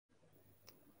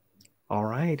All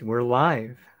right, we're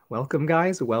live. Welcome,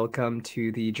 guys. Welcome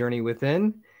to the Journey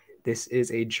Within. This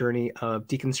is a journey of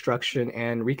deconstruction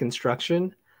and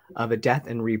reconstruction of a death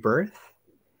and rebirth.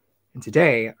 And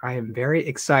today, I am very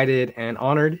excited and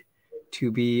honored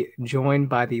to be joined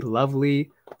by the lovely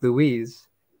Louise.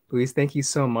 Louise, thank you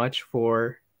so much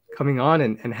for coming on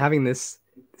and having this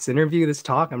interview, this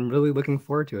talk. I'm really looking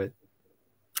forward to it.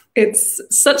 It's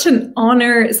such an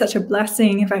honor, it's such a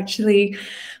blessing. I've actually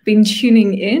been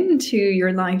tuning in to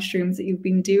your live streams that you've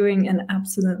been doing and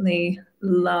absolutely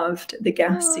loved the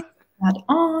guests you had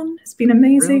on. It's been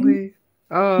amazing. Really?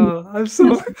 Oh, I'm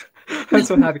so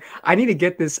happy. I need to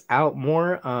get this out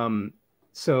more.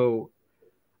 It's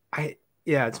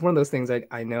one of those things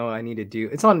I know I need to do.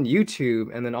 It's on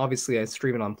YouTube, and then obviously I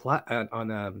stream it on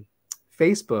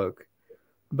Facebook.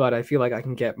 But I feel like I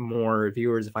can get more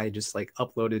viewers if I just like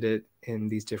uploaded it in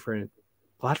these different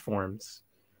platforms.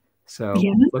 So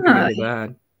looking into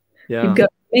that. Yeah. You've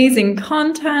got amazing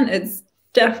content. It's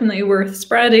definitely worth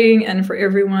spreading. And for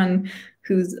everyone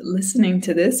who's listening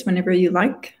to this, whenever you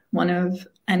like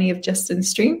any of Justin's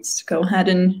streams, go ahead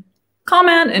and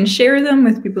comment and share them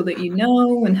with people that you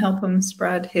know and help him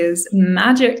spread his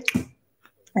magic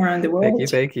around the world.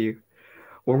 Thank you.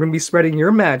 We're going to be spreading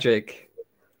your magic.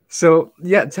 So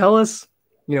yeah, tell us,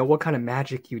 what kind of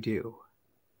magic you do.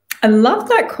 I love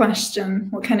that question.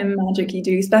 What kind of magic you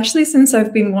do, especially since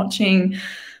I've been watching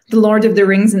The Lord of the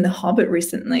Rings and The Hobbit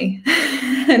recently.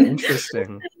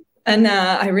 Interesting. And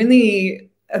I really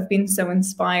have been so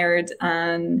inspired,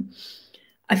 and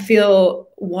I feel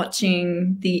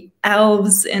watching the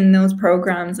elves in those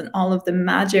programs and all of the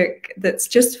magic that's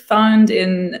just found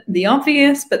in the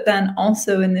obvious, but then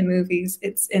also in the movies,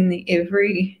 it's in the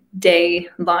everyday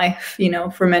life,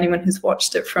 from anyone who's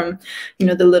watched it, from,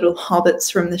 the little hobbits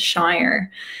from the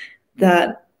Shire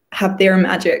that have their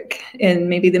magic in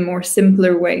maybe the more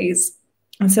simpler ways.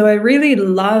 And so I really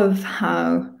love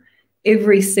how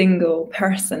every single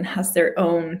person has their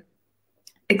own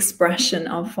expression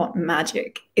of what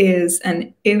magic is,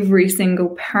 and every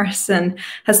single person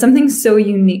has something so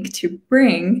unique to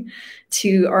bring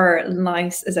to our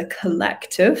lives as a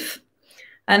collective.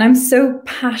 And I'm so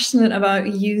passionate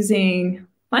about using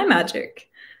my magic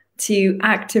to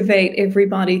activate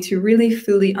everybody to really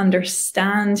fully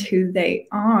understand who they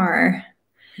are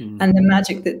and the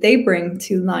magic that they bring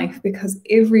to life, because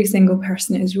every single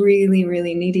person is really,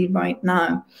 really needed right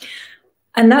now.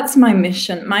 And that's my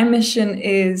mission. My mission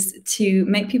is to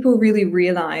make people really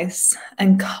realize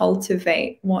and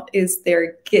cultivate what is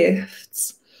their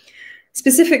gifts,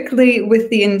 specifically with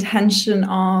the intention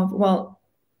of, well,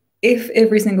 if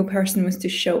every single person was to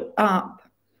show up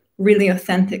really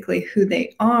authentically who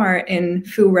they are in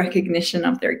full recognition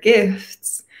of their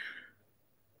gifts,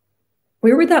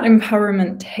 where would that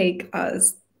empowerment take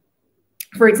us?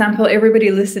 For example,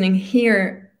 everybody listening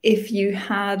here, if you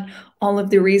had all of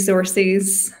the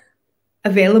resources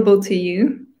available to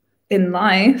you in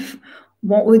life,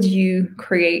 what would you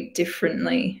create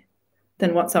differently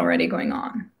than what's already going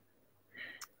on?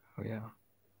 Oh, yeah.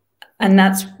 And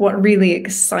that's what really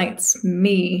excites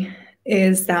me,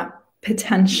 is that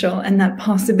potential and that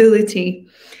possibility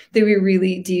that we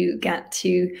really do get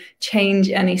to change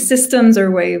any systems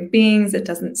or way of beings that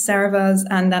doesn't serve us,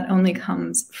 and that only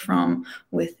comes from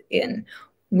within.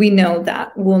 We know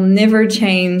that we'll never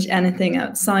change anything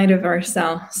outside of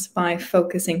ourselves by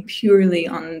focusing purely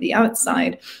on the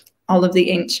outside. All of the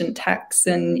ancient texts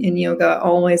in yoga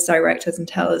always direct us and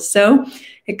tell us so.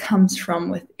 It comes from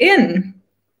within.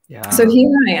 Yeah. So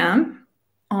here I am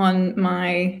on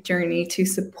my journey to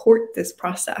support this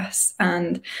process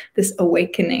and this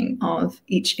awakening of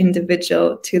each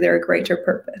individual to their greater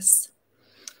purpose.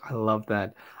 I love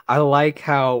that. I like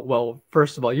how, well,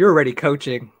 first of all, you're already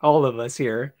coaching all of us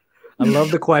here. I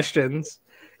love the questions.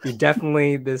 You're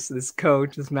definitely this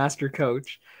coach, this master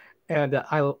coach. And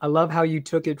I love how you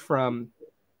took it from,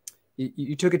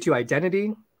 you took it to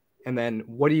identity, and then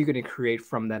what are you going to create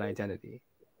from that identity?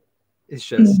 It's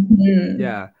just,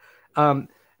 yeah. And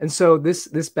so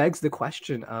this begs the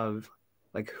question of,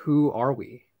 like, who are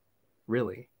we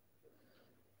really?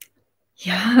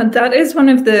 Yeah, that is one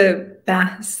of the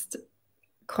best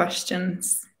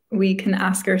questions we can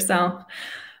ask ourselves.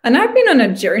 And I've been on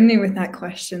a journey with that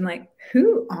question, like,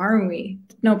 who are we?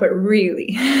 No, but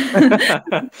really,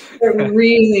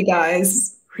 really,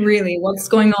 guys, really, what's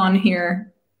going on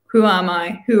here? Who am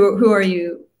I? Who are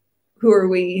you? Who are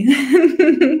we?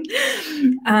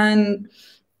 And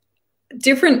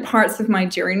different parts of my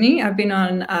journey, I've been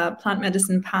on a plant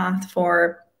medicine path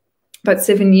for about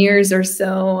 7 years or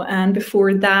so. And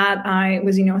before that, I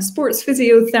was, a sports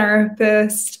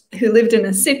physiotherapist who lived in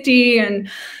a city and,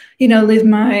 live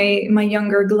my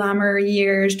younger glamour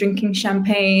years, drinking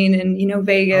champagne and,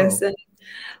 Vegas. Oh,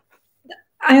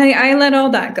 And I let all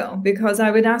that go, because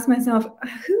I would ask myself,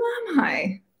 who am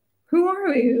I? Who are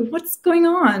we? What's going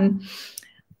on?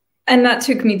 And that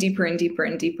took me deeper and deeper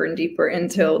and deeper and deeper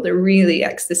until the really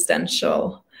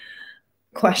existential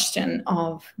question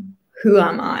of, who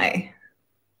am I?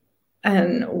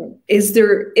 And is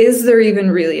there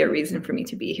even really a reason for me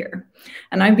to be here?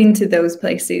 And I've been to those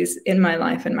places in my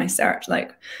life and my search.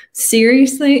 Like,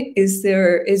 seriously, is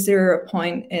there a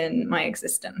point in my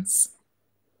existence?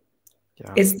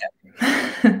 yeah. Is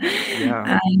there?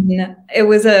 Yeah. And it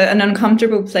was an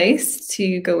uncomfortable place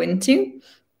to go into,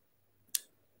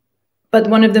 but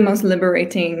one of the most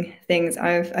liberating things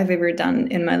I've ever done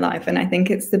in my life. And I think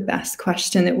it's the best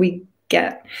question that we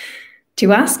get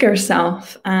to ask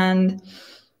ourselves. And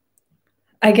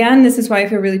again, this is why I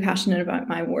feel really passionate about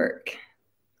my work.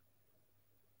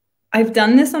 I've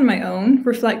done this on my own,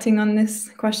 reflecting on this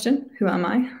question, who am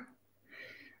I?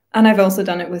 And I've also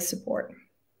done it with support.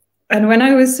 And when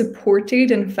I was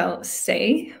supported and felt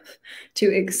safe to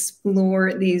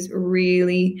explore these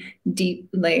really deep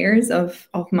layers of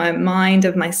my mind,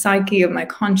 of my psyche, of my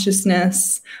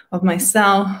consciousness, of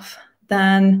myself,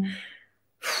 then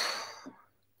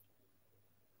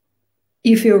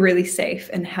you feel really safe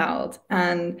and held,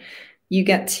 and you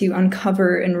get to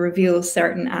uncover and reveal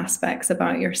certain aspects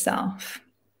about yourself.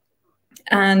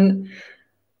 And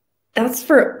that's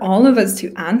for all of us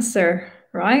to answer,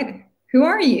 right? Who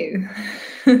are you?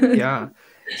 Yeah.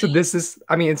 So this is,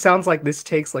 I mean, it sounds like this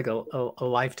takes like a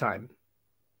lifetime.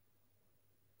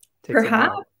 Takes a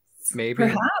Perhaps, while, maybe,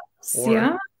 perhaps, or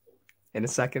yeah. in a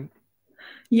second.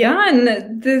 Yeah,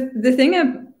 and the thing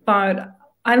about,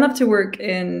 I love to work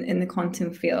in the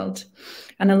quantum field,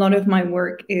 and a lot of my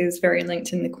work is very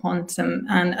linked in the quantum.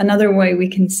 And another way we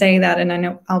can say that, and I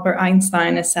know Albert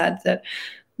Einstein has said that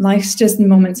life's just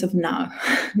moments of now,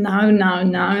 now, now,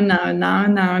 now, now, now,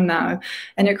 now, now,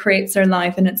 and it creates our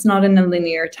life, and it's not in a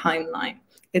linear timeline.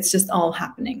 It's just all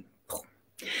happening.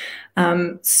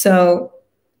 So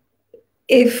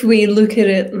if we look at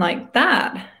it like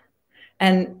that,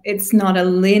 and it's not a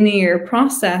linear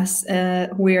process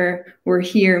where we're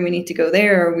here and we need to go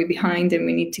there, or we're behind and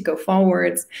we need to go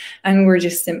forwards, and we're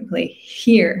just simply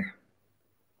here.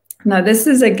 Now, this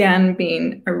has again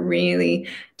been a really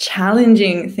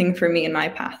challenging thing for me in my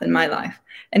path, in my life.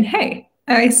 And hey,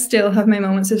 I still have my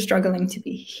moments of struggling to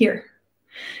be here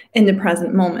in the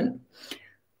present moment.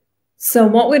 So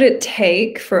what would it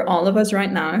take for all of us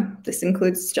right now, this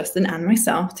includes Justin and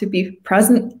myself, to be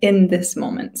present in this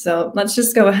moment? So let's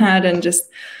just go ahead and just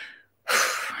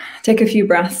take a few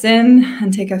breaths in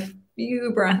and take a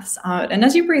few breaths out. And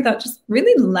as you breathe out, just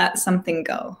really let something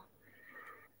go.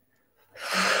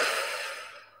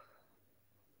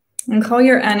 And call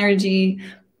your energy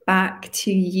back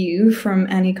to you from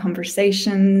any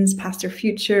conversations, past or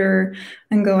future,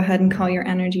 and go ahead and call your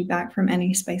energy back from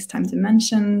any space-time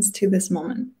dimensions to this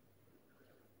moment.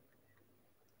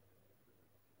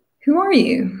 Who are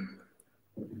you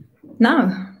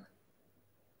now?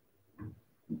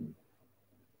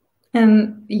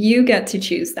 And you get to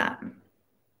choose that.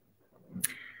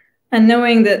 And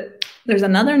knowing that there's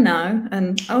another now,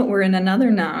 and oh, we're in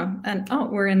another now, and oh,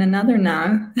 we're in another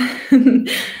now,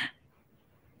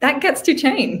 that gets to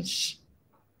change.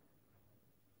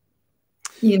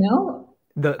 You know?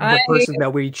 The person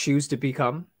that we choose to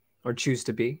become or choose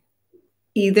to be?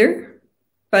 Either.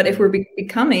 But if we're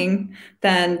becoming,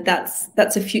 then that's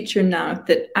a future now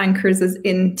that anchors us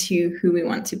into who we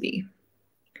want to be.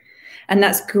 And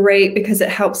that's great because it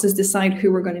helps us decide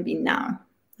who we're going to be now.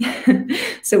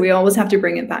 So we always have to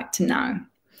bring it back to now.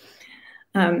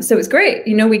 So it's great.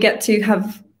 You know, we get to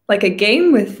have like a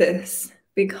game with this,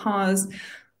 because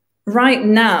right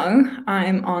now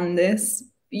I'm on this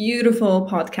beautiful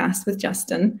podcast with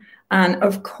Justin. And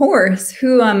of course,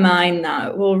 who am I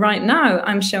now? Well, right now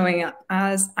I'm showing up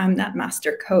as I'm that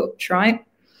master coach, right?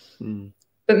 Mm.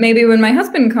 But maybe when my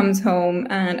husband comes home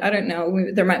and I don't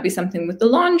know, there might be something with the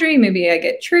laundry. Maybe I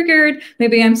get triggered.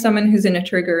 Maybe I'm someone who's in a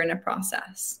trigger in a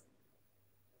process.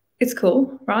 It's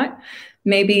cool, right?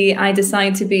 Maybe I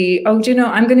decide to be, oh, do you know,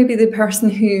 I'm going to be the person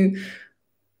who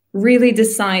really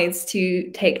decides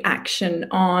to take action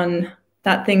on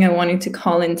that thing I wanted to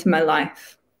call into my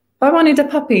life. If I wanted a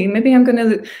puppy, maybe I'm going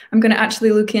to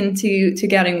actually look into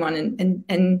getting one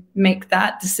and make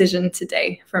that decision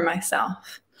today for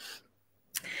myself.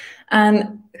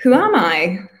 And who am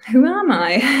I? Who am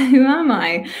I? Who am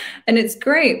I? And it's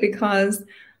great because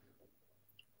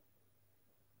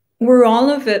we're all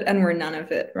of it and we're none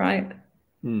of it, right?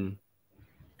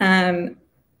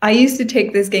 I used to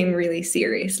take this game really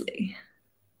seriously.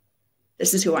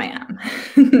 this is who I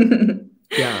am.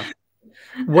 Yeah.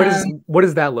 Um, What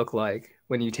does that look like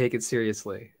when you take it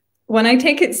seriously? when I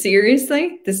take it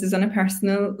seriously, this is on a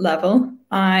personal level,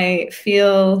 I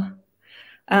feel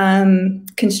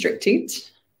constricted.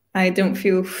 I don't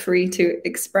feel free to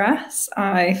express.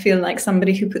 I feel like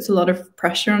somebody who puts a lot of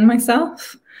pressure on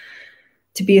myself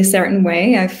to be a certain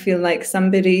way. I feel like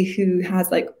somebody who has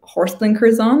like horse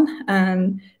blinkers on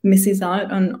and misses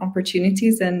out on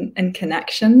opportunities and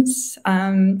connections.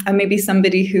 I may be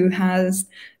somebody who has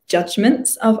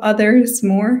judgments of others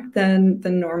more than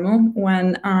normal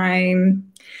when I'm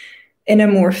in a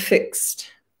more fixed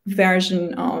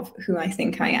version of who I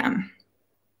think I am.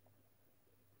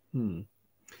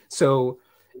 So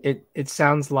it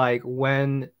sounds like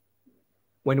when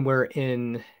we're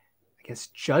in, I guess,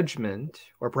 judgment,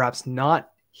 or perhaps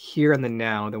not here in the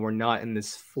now, then we're not in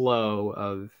this flow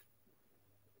of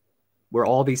we're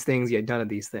all these things yet none of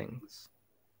these things.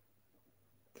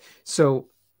 So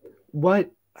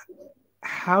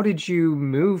how did you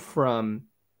move from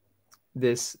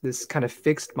this kind of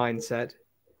fixed mindset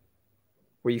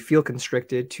where you feel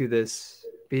constricted to this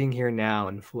being here now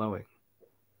and flowing?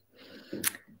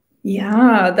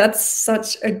 Yeah, that's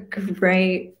such a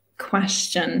great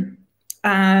question.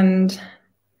 And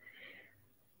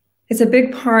it's a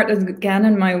big part of, again,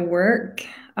 in my work.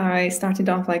 I started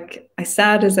off, like I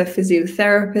said, as a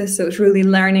physiotherapist. So it was really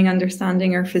learning,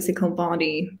 understanding our physical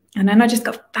body. And then I just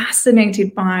got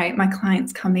fascinated by my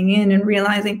clients coming in and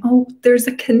realizing, oh, there's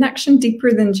a connection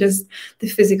deeper than just the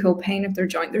physical pain of their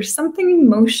joint. There's something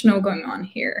emotional going on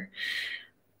here.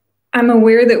 I'm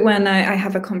aware that when I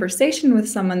have a conversation with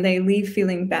someone, they leave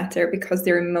feeling better because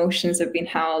their emotions have been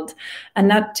held.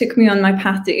 And that took me on my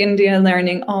path to India,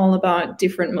 learning all about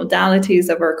different modalities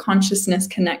of our consciousness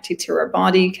connected to our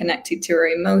body, connected to our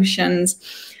emotions.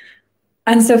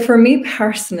 And so for me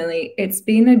personally, it's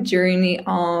been a journey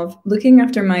of looking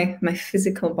after my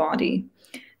physical body,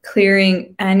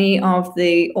 clearing any of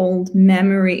the old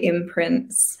memory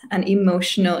imprints and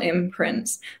emotional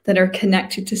imprints that are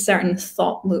connected to certain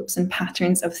thought loops and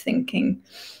patterns of thinking,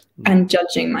 and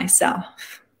judging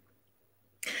myself.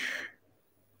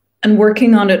 And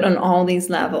working on it on all these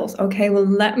levels. Okay, well,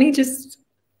 let me just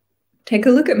take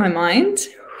a look at my mind,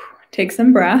 take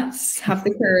some breaths, have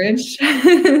the courage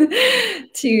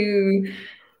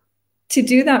to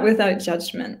do that without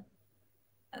judgment.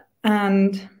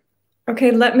 And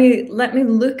okay, let me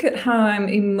look at how I'm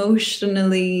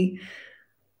emotionally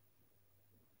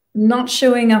not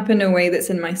showing up in a way that's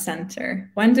in my center.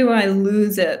 When do I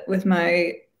lose it with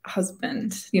my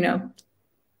husband? You know,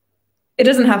 it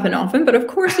doesn't happen often, but of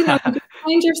course, you know, you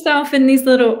find yourself in these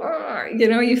little, you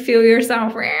know, you feel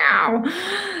yourself, well,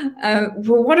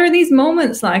 what are these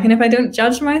moments like? And if I don't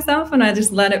judge myself and I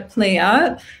just let it play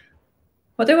out,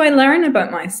 what do I learn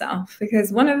about myself?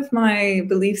 Because one of my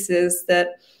beliefs is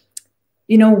that,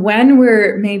 you know, when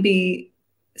we're maybe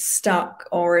stuck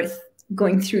or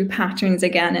going through patterns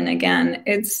again and again,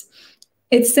 it's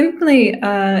simply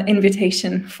an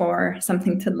invitation for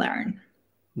something to learn.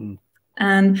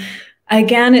 And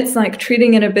again, it's like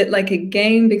treating it a bit like a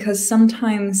game, because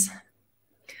sometimes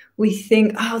we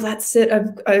think, oh, that's it,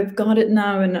 I've got it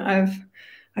now, and I've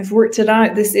worked it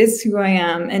out. This is who I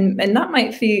am. And that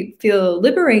might feel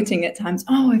liberating at times.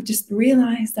 Oh, I've just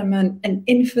realized I'm an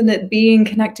infinite being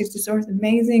connected to source,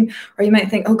 amazing. Or you might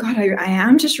think, oh God, I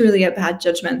am just really a bad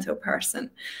judgmental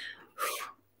person.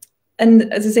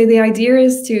 And as I say, the idea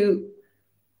is to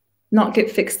not get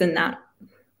fixed in that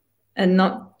and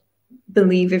not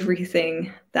believe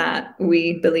everything that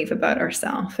we believe about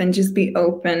ourselves, and just be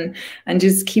open and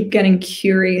just keep getting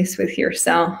curious with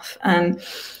yourself and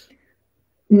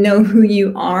know who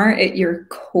you are at your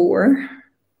core,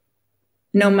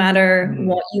 no matter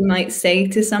what you might say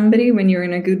to somebody when you're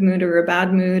in a good mood or a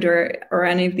bad mood, or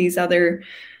any of these other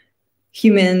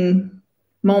human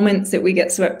moments that we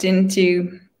get swept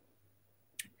into.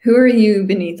 Who are you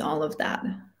beneath all of that?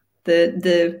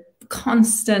 The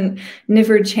constant,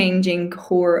 never changing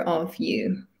core of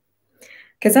you,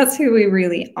 because that's who we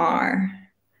really are.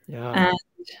 Yeah. And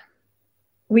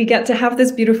we get to have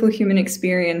this beautiful human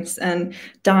experience and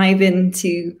dive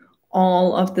into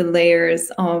all of the layers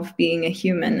of being a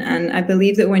human. And I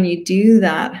believe that when you do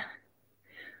that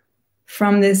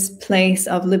from this place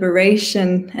of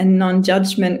liberation and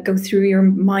non-judgment, go through your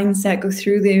mindset, go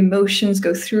through the emotions,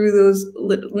 go through those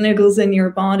little niggles in your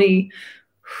body,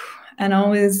 and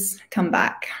always come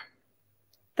back.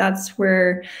 That's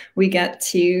where we get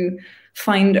to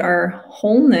find our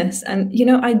wholeness. And, you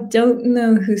know, I don't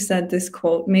know who said this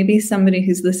quote. Maybe somebody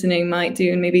who's listening might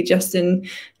do, and maybe Justin,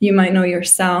 you might know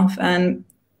yourself. And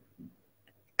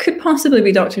could possibly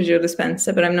be Dr. Joe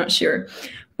Dispenza, but I'm not sure.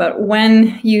 But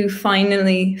when you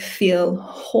finally feel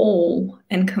whole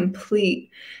and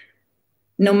complete,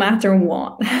 no matter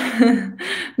what,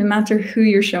 no matter who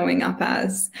you're showing up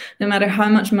as, no matter how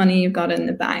much money you've got in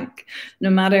the bank, no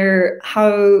matter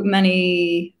how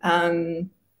many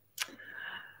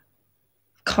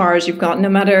cars you've got, no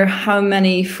matter how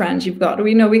many friends you've got,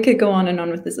 we could go on and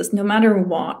on with this list, no matter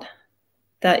what,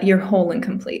 that you're whole and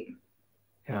complete.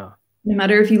 Yeah. No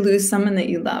matter if you lose someone that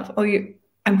you love,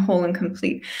 I'm whole and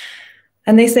complete.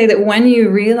 And they say that when you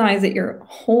realize that you're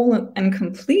whole and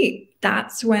complete,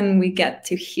 that's when we get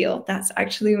to heal. That's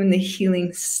actually when the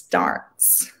healing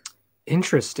starts.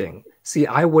 Interesting. See,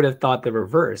 I would have thought the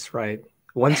reverse, right?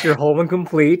 Once you're whole and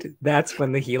complete, that's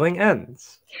when the healing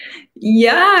ends.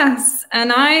 Yes.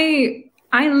 And I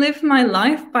live my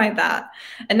life by that.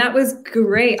 And that was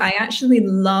great. I actually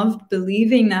loved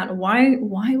believing that. Why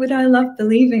would I love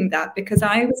believing that? Because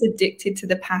I was addicted to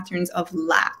the patterns of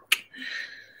lack.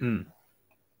 I'm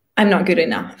not good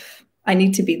enough. I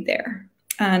need to be there.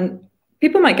 And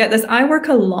people might get this. I work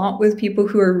a lot with people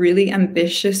who are really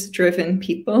ambitious, driven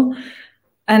people.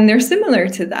 And they're similar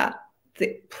to that.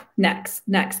 Next,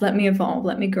 let me evolve,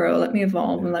 let me grow, let me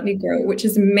evolve, and let me grow, which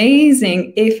is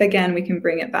amazing if, again, we can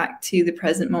bring it back to the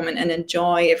present moment and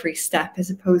enjoy every step,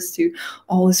 as opposed to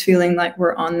always feeling like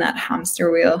we're on that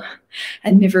hamster wheel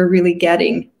and never really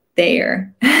getting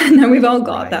there. Now we've all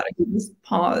got that. Just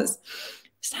pause,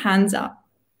 just hands up.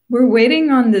 We're waiting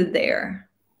on the there.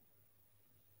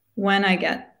 When I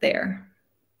get there,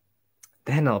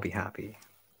 then I'll be happy.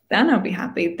 Then I'll be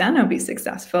happy. Then I'll be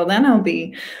successful. Then I'll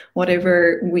be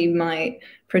whatever we might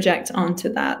project onto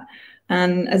that.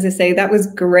 And as I say, that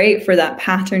was great for that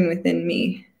pattern within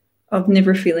me of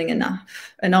never feeling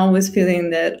enough and always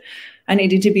feeling that I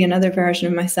needed to be another version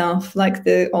of myself, like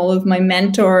all of my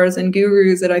mentors and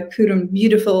gurus that I put on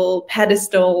beautiful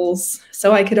pedestals.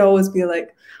 So I could always be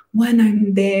like, when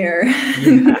I'm there.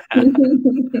 Yeah.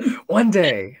 One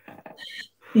day.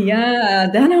 Yeah,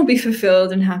 then I'll be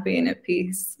fulfilled and happy and at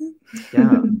peace.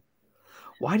 Yeah.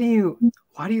 Why do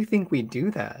you think we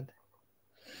do that?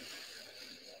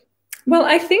 Well,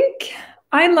 I think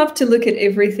I love to look at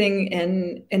everything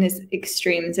in its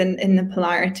extremes and in the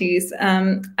polarities.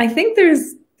 I think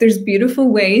there's beautiful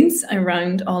ways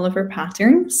around all of our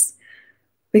patterns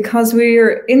because we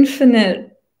are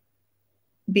infinite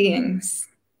beings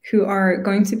who are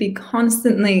going to be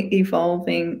constantly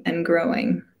evolving and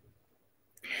growing.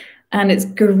 And it's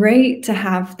great to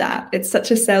have that. It's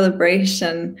such a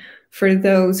celebration for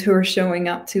those who are showing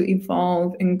up to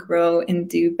evolve and grow and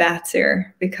do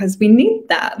better, because we need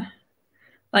that.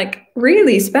 Like,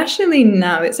 really, especially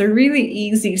now, it's a really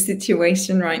easy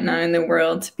situation right now in the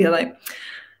world to be like,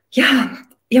 yeah,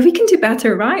 we can do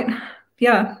better, right?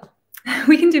 Yeah,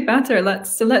 we can do better.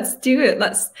 Let's do it.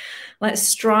 Let's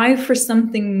strive for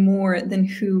something more than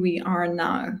who we are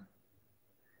now.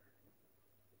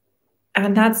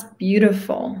 And that's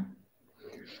beautiful.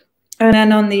 And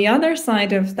then on the other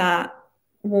side of that,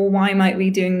 well, why might we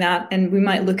be doing that? And we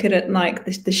might look at it like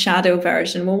the shadow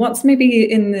version. Well, what's maybe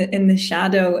in the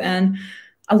shadow? And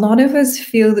a lot of us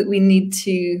feel that we need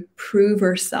to prove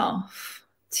ourselves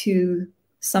to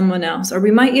someone else, or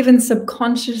we might even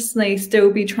subconsciously still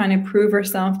be trying to prove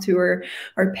ourselves to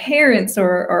our parents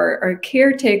or our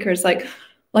caretakers, like,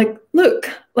 look,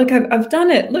 like I've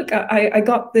done it. Look, I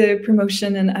got the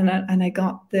promotion and I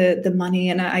got the money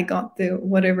and I got the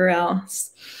whatever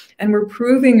else. And we're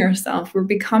proving ourselves. We're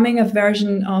becoming a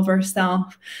version of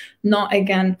ourselves, not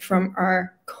again from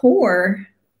our core,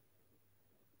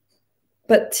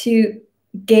 but to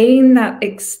gain that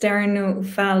external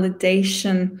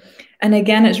validation. And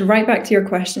again, it's right back to your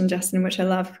question, Justin, which I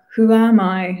love. Who am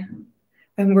I?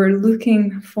 And we're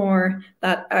looking for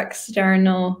that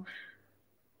external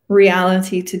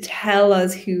reality to tell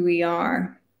us who we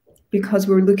are, because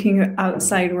we're looking at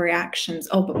outside reactions.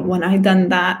 Oh, but when I done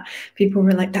that, people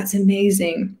were like, that's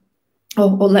amazing. Oh,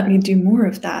 let me do more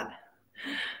of that.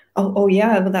 Oh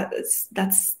yeah, well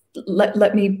that's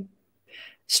let me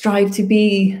strive to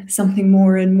be something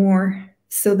more and more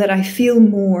so that I feel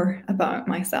more about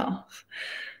myself.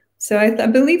 So I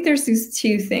believe there's these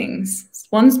two things.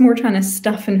 One's more trying to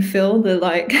stuff and fill the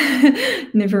like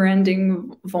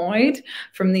never-ending void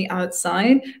from the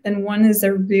outside, and one is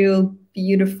a real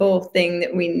beautiful thing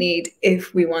that we need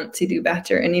if we want to do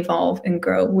better and evolve and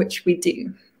grow, which we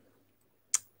do.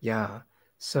 Yeah.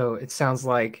 So it sounds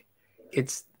like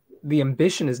the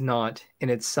ambition is not in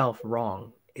itself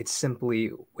wrong. It's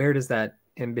simply, where does that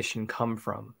ambition come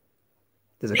from?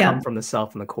 Does it come from the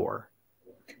self and the core?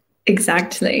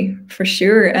 Exactly, for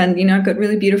sure. And, I've got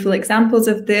really beautiful examples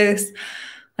of this.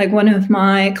 Like one of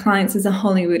my clients is a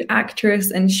Hollywood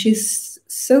actress, and she's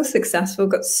so successful,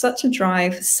 got such a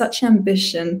drive, such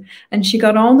ambition, and she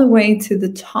got all the way to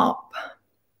the top.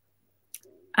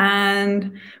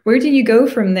 And where do you go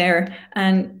from there?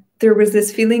 And there was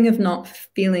this feeling of not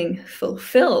feeling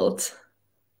fulfilled.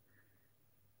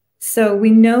 So we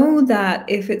know that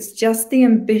if it's just the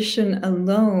ambition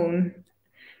alone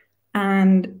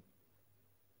and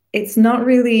it's not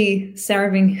really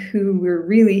serving who we're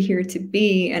really here to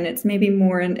be, and it's maybe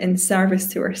more in service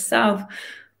to ourselves,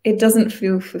 it doesn't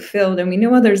feel fulfilled. And we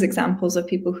know others examples of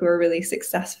people who are really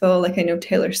successful. Like I know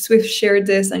Taylor Swift shared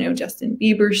this. I know Justin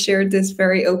Bieber shared this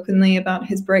very openly about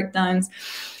his breakdowns.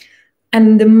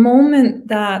 And the moment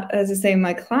that, as I say,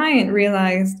 my client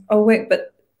realized, oh, wait, but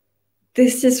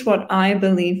this is what I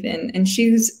believe in. And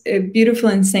she was beautiful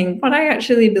in saying, what I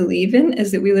actually believe in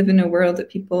is that we live in a world that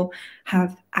people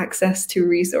have access to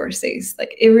resources.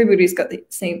 Like everybody's got the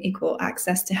same equal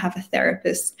access to have a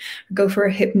therapist, go for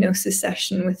a hypnosis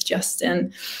session with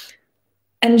Justin.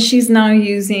 And she's now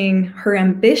using her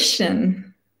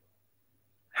ambition,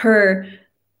 her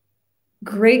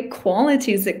great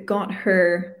qualities that got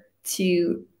her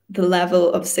to the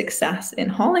level of success in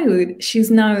Hollywood. She's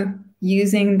now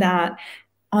using that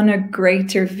on a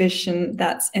greater vision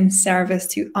that's in service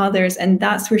to others. And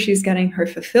that's where she's getting her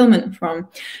fulfillment from.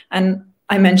 And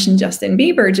I mentioned Justin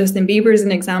Bieber. Justin Bieber is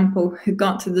an example who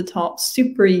got to the top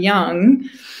super young.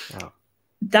 Wow.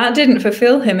 That didn't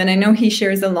fulfill him. And I know he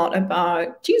shares a lot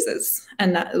about Jesus,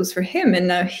 and that was for him. And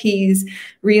now he's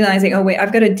realizing, oh, wait,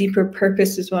 I've got a deeper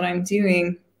purpose is what I'm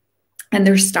doing. And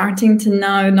they're starting to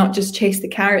now not just chase the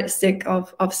carrot stick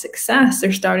of success.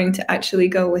 They're starting to actually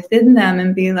go within them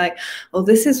and be like, well,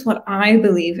 this is what I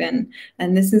believe in.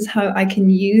 And this is how I can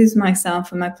use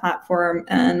myself and my platform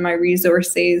and my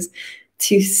resources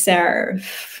to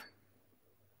serve.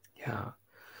 Yeah.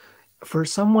 For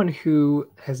someone who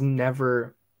has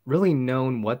never really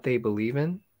known what they believe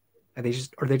in, and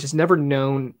they just never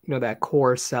known, that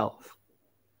core self,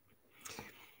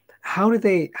 how do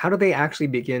they actually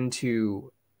begin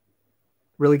to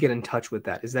really get in touch with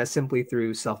that? Is that simply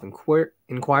through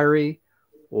self-inquiry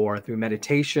or through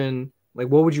meditation? Like,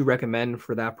 what would you recommend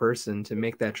for that person to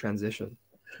make that transition?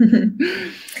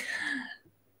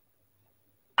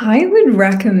 I would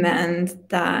recommend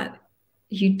that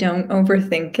you don't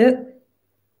overthink it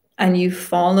and you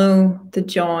follow the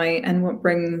joy and what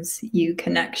brings you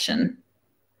connection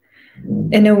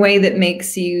in a way that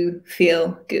makes you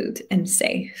feel good and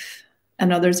safe,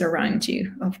 and others around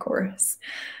you, of course.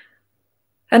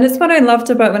 And it's what I loved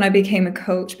about when I became a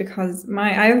coach, because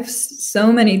I have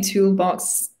so many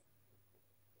toolbox.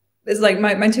 It's like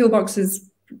my toolbox is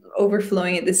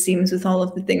overflowing at the seams with all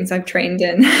of the things I've trained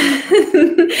in.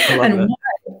 And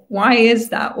why is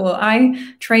that? Well,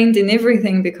 I trained in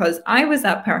everything because I was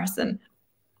that person.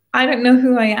 I don't know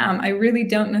who I am. I really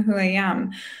don't know who I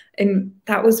am. And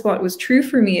that was what was true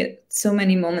for me at so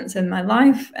many moments in my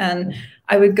life. And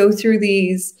I would go through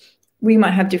these, we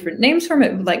might have different names from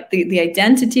it, like the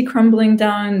identity crumbling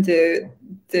down, the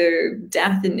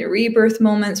death and the rebirth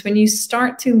moments, when you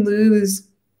start to lose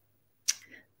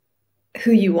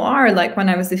who you are. Like when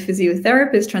I was a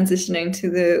physiotherapist transitioning to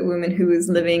the woman who was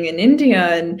living in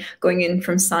India and going in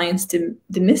from science to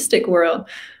the mystic world,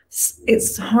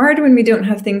 it's hard when we don't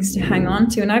have things to hang on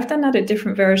to. And I've done that at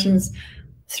different versions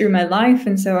through my life.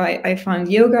 And so I found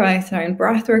yoga, I found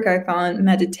breathwork, I found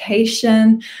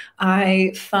meditation,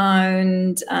 I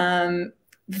found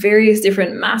various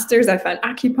different masters. I found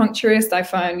acupuncturist, I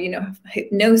found,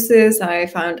 hypnosis, I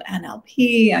found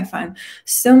NLP, I found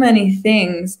so many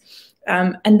things.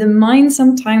 And the mind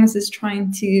sometimes is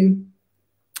trying to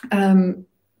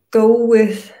go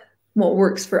with what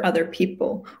works for other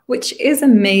people, which is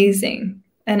amazing.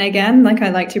 And again, like I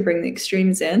like to bring the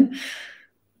extremes in,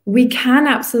 we can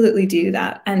absolutely do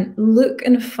that, and look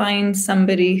and find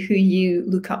somebody who you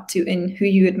look up to and who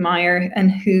you admire,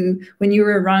 and who, when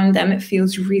you're around them, it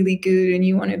feels really good and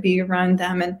you want to be around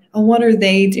them, and what are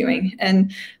they doing?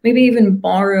 And maybe even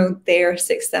borrow their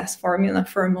success formula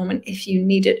for a moment if you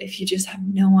need it, if you just have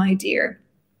no idea.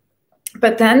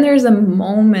 But then there's a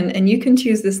moment, and you can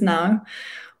choose this now,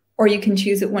 or you can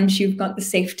choose it once you've got the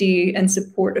safety and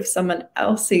support of someone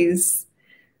else's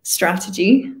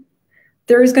strategy.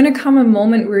 There is going to come a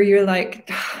moment where you're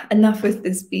like, enough with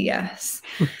this BS.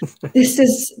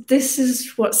 This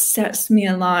is what sets me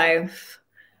alive.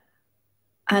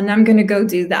 And I'm going to go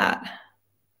do that.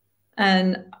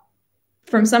 And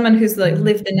from someone who's like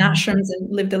lived in ashrams and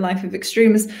lived a life of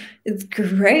extremes, it's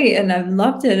great. And I've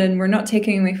loved it. And we're not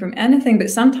taking away from anything. But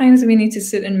sometimes we need to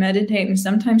sit and meditate. And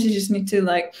sometimes you just need to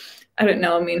like I don't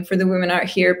know, I mean, for the women out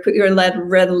here, put your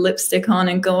red lipstick on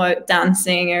and go out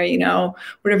dancing, or, you know,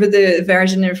 whatever the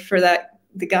version of for that,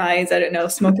 the guys, I don't know,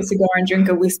 smoke a cigar and drink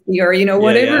a whiskey, or, you know, Yeah,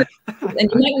 whatever. yeah. And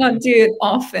you might not do it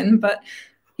often, but,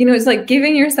 you know, it's like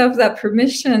giving yourself that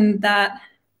permission that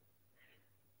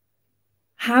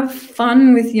have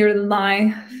fun with your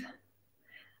life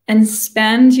and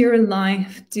spend your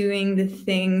life doing the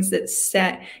things that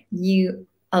set you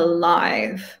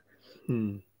alive.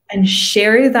 And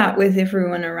share that with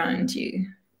everyone around you.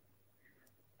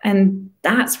 And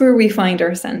that's where we find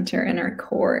our center and our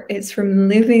core. It's from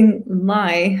living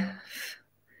life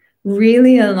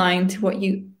really aligned to what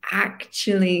you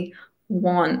actually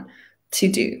want to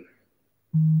do.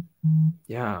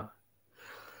 Yeah.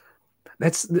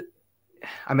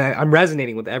 I'm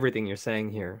resonating with everything you're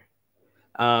saying here.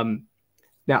 Now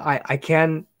I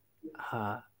can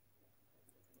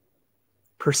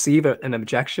perceive an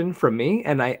objection from me,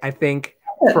 and I think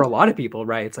for a lot of people,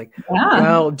 right, it's like,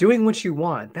 well, doing what you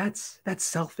want, that's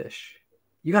selfish.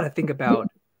 You got to think about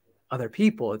other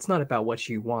people. It's not about what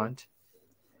you want.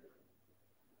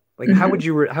 Like, how would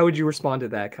you respond to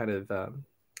that kind of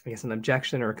I guess an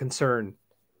objection or a concern?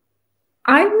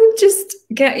 I would just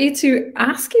get you to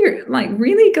ask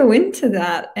really go into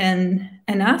that and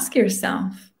ask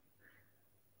yourself,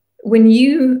 when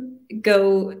you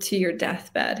go to your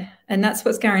deathbed, and that's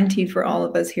what's guaranteed for all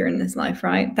of us here in this life,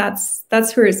 right? That's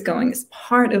where it's going. It's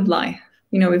part of life.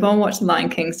 You know, we've all watched Lion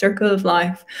King, Circle of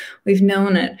Life. We've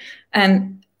known it.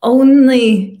 And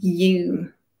only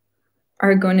you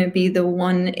are going to be the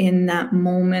one in that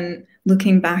moment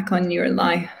looking back on your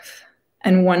life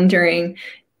and wondering,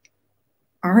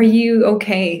 are you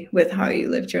okay with how you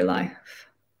lived your life?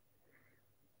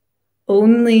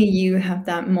 Only you have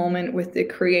that moment with the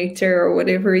creator or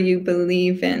whatever you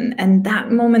believe in, and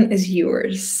that moment is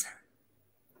yours.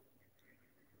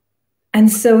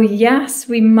 And so, yes,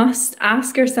 we must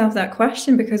ask ourselves that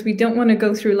question, because we don't want to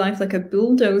go through life like a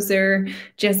bulldozer,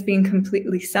 just being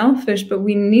completely selfish, but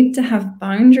we need to have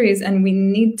boundaries, and we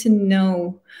need to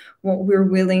know what we're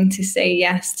willing to say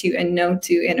yes to and no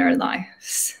to in our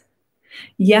lives.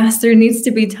 Yes, there needs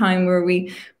to be time where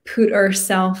we put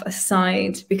ourselves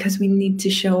aside because we need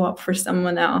to show up for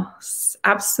someone else.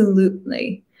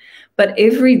 Absolutely. But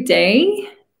every day,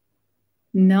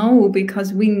 no,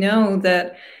 because we know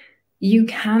that you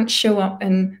can't show up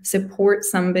and support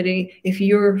somebody if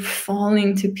you're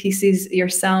falling to pieces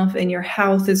yourself and your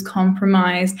health is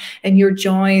compromised and your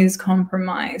joy is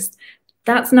compromised.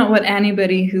 That's not what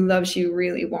anybody who loves you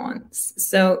really wants.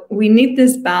 So we need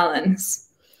this balance.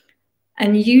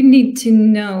 And you need to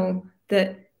know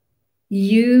that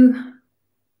you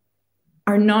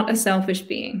are not a selfish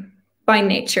being by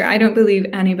nature. I don't believe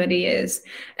anybody is.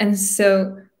 And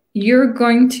so you're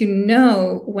going to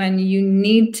know when you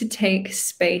need to take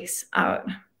space out.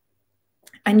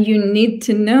 And you need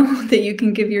to know that you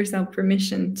can give yourself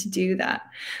permission to do that.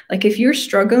 Like, if you're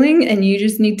struggling and you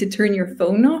just need to turn your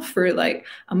phone off for like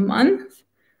a month,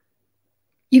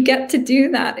 you get to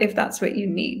do that if that's what you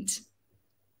need.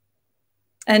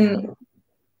 And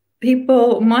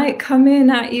people might come in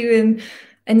at you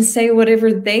and say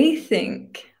whatever they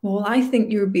think. Well, I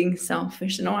think you're being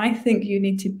selfish. No, I think you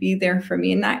need to be there for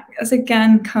me. And that is,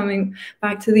 again, coming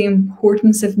back to the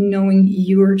importance of knowing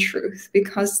your truth,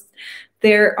 because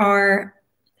there are,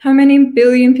 how many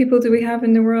billion people do we have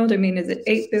in the world? I mean, is it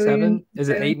 8 billion? 7? Is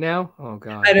it 8 now? Oh,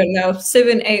 God. I don't know.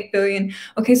 7, 8 billion.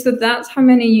 Okay, so that's how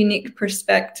many unique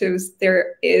perspectives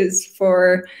there is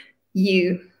for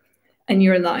you and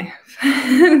your life.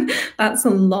 That's a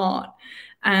lot.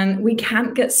 And we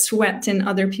can't get swept in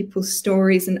other people's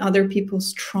stories and other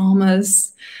people's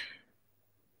traumas.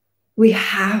 We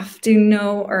have to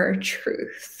know our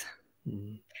truth.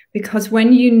 Because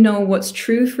when you know what's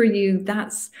true for you,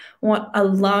 that's what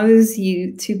allows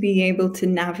you to be able to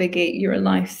navigate your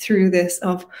life through this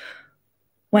of,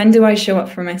 when do I show up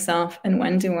for myself and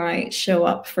when do I show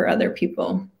up for other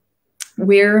people?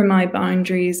 Where are my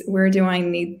boundaries? Where do I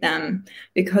need them?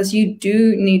 Because you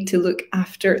do need to look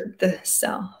after the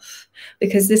self,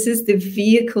 because this is the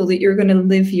vehicle that you're going to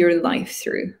live your life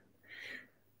through.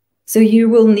 So you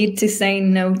will need to say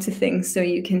no to things so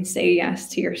you can say yes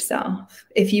to yourself.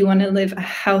 If you want to live a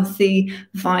healthy,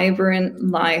 vibrant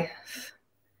life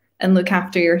and look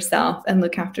after yourself and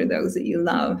look after those that you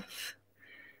love.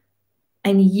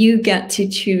 And you get to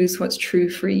choose what's true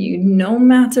for you, no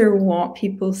matter what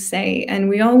people say. And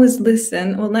we always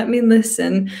listen. Well, let me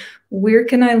listen. Where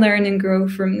can I learn and grow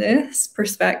from this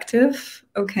perspective?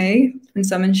 Okay, when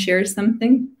someone shares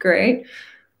something, great.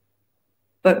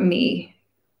 But me,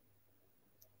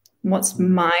 what's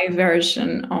my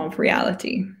version of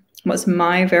reality? What's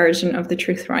my version of the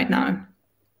truth right now?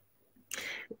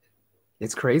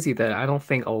 It's crazy that I don't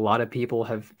think a lot of people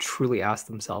have truly asked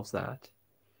themselves that.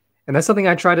 And that's something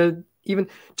I try to, even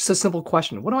just a simple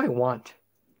question, what do I want?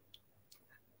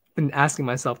 Been asking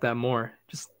myself that more.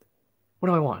 Just, what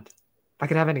do I want? If I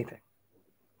could have anything,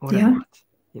 what would I Yeah. want?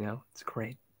 You know, it's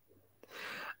great.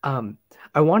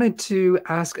 I wanted to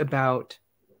ask about,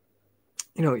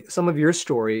 you know, some of your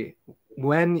story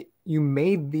when you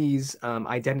made these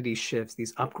identity shifts,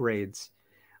 these upgrades,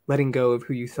 letting go of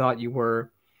who you thought you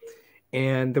were,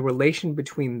 and the relation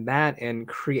between that and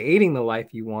creating the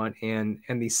life you want, and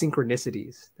these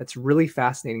synchronicities. That's really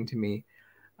fascinating to me.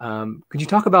 Could you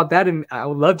talk about that? And I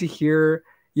would love to hear,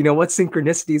 you know, what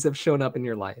synchronicities have shown up in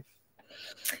your life.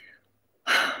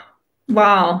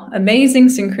 Wow, amazing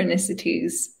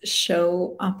synchronicities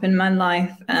show up in my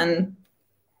life. And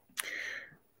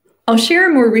I'll share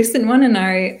a more recent one, and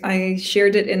I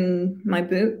shared it in my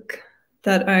book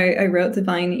that I wrote,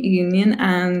 Divine Union.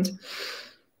 And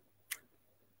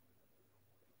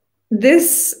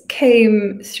this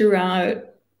came throughout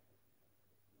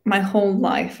my whole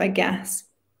life, I guess.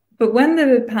 But when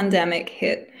the pandemic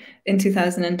hit in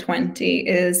 2020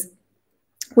 is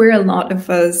where a lot of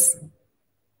us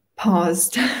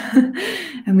paused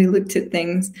and we looked at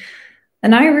things.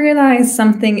 And I realized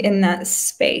something in that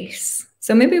space.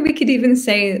 So maybe we could even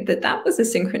say that that was a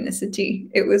synchronicity.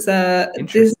 It was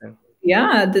Interesting.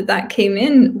 that came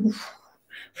in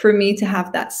for me to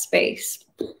have that space.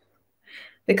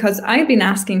 Because I've been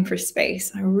asking for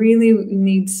space. I really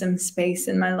need some space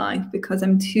in my life because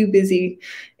I'm too busy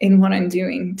in what I'm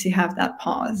doing to have that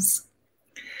pause.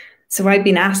 So I've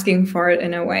been asking for it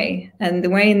in a way. And the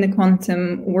way in the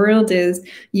quantum world is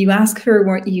you ask for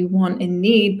what you want and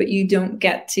need, but you don't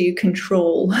get to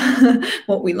control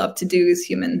what we love to do as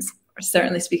humans.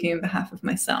 Certainly speaking on behalf of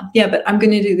myself. Yeah, but I'm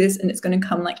going to do this and it's going to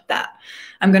come like that.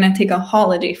 I'm going to take a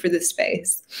holiday for this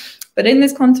space. But in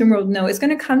this quantum world, no, it's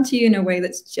going to come to you in a way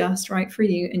that's just right for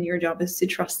you. And your job is to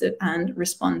trust it and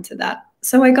respond to that.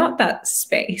 So I got that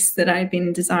space that I'd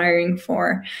been desiring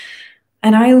for.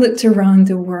 And I looked around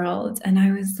the world and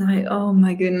I was like, oh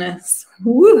my goodness,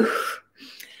 woo,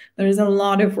 there's a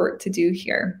lot of work to do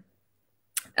here.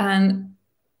 And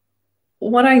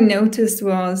what I noticed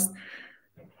was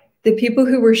the people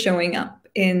who were showing up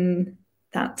in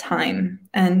that time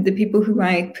and the people who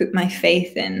I put my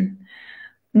faith in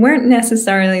weren't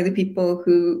necessarily the people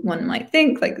who one might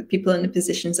think, like the people in the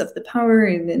positions of the power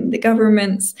and in the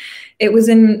governments. It was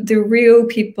in the real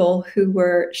people who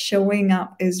were showing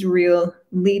up as real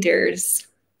leaders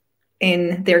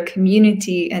in their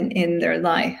community and in their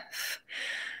life.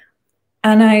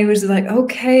 And I was like,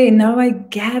 okay, now I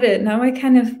get it. Now I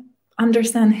kind of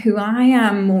understand who I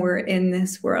am more in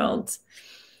this world.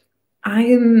 I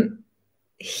am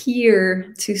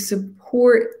here to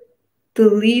support the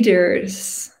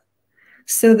leaders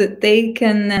so that they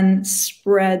can then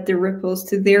spread the ripples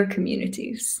to their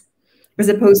communities, as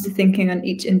opposed to thinking on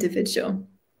each individual.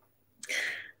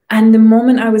 And the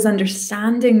moment I was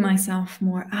understanding myself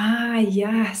more,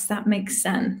 yes, that makes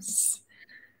sense.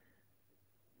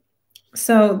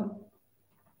 So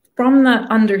from that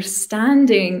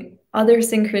understanding, other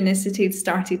synchronicities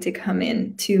started to come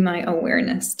in to my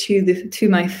awareness, to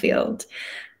my field.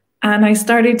 And I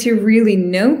started to really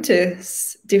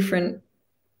notice different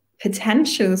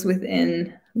potentials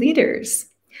within leaders.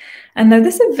 And now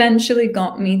this eventually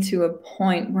got me to a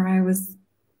point where I was,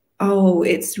 oh,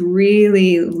 it's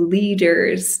really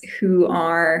leaders who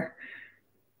are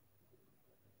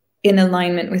in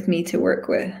alignment with me to work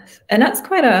with. And that's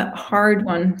quite a hard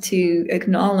one to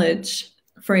acknowledge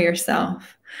for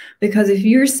yourself. Because if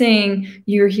you're saying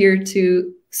you're here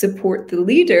to support the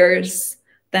leaders,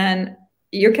 then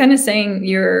you're kind of saying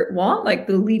you're what? Like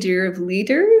the leader of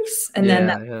leaders? And then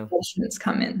that questions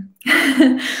come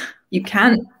in. You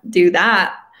can't do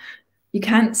that. You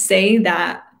can't say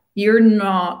that. You're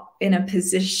not in a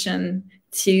position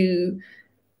to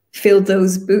fill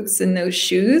those boots and those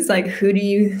shoes. Like, who do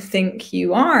you think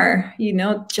you are? You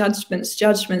know, judgments,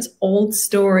 old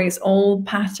stories, old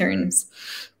patterns.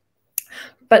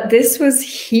 But this was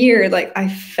here, like I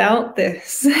felt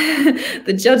this.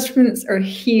 The judgments are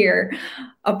here,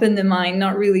 up in the mind,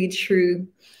 not really true.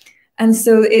 And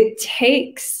so it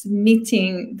takes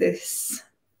meeting this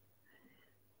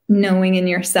knowing in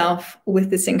yourself with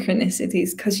the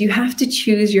synchronicities, because you have to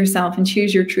choose yourself and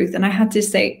choose your truth. And I had to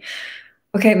say,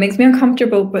 okay, it makes me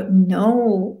uncomfortable, but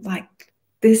no, like,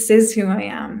 this is who I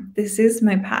am. This is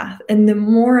my path. And the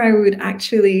more I would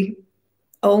actually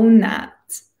own that,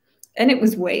 and it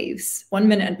was waves. One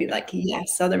minute I'd be like,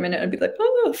 yes. Other minute I'd be like,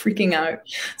 oh, freaking out.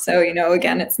 So, you know,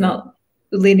 again, it's not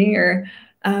linear.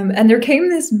 And there came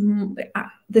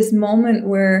this moment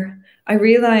where I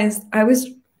realized I was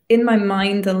in my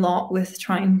mind a lot with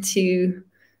trying to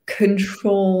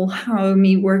control how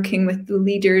me working with the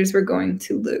leaders were going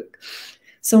to look.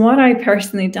 So what I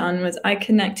personally done was I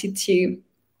connected to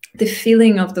the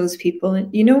feeling of those people.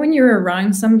 And you know, when you're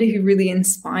around somebody who really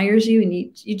inspires you and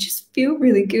you just feel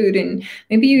really good, and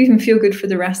maybe you even feel good for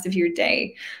the rest of your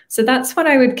day. So that's what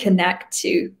I would connect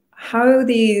to, how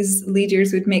these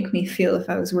leaders would make me feel if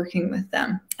I was working with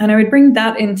them. And I would bring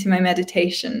that into my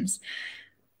meditations,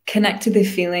 connect to the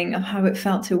feeling of how it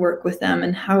felt to work with them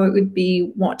and how it would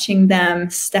be watching them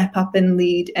step up and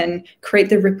lead and create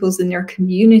the ripples in their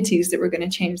communities that were going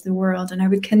to change the world. And I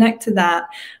would connect to that.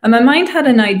 And my mind had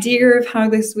an idea of how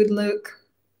this would look.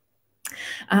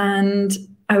 And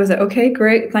I was like, okay,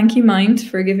 great. Thank you, mind,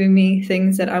 for giving me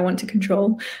things that I want to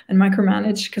control and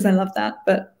micromanage, because I love that.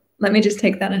 But let me just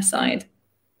take that aside.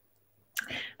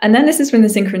 And then this is when the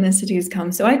synchronicities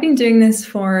come. So I've been doing this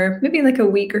for maybe like a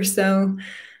week or so.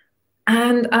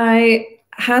 And I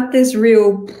had this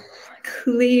real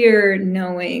clear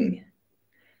knowing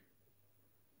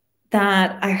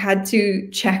that I had to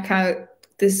check out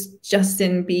this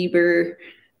Justin Bieber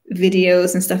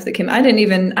videos and stuff that came. I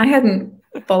hadn't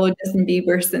followed Justin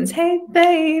Bieber since, hey,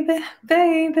 baby,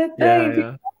 baby, baby.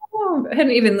 Yeah. Oh, I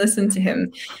hadn't even listened to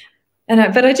him.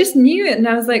 But I just knew it, and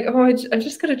I was like, oh, I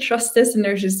just got to trust this. And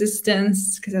there's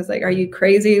resistance, because I was like, are you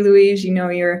crazy, Louise? You know,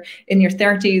 you're in your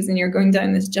 30s and you're going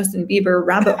down this Justin Bieber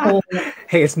rabbit hole.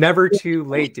 Hey, it's never too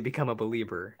late to become a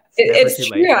believer. It's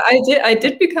true. Late. I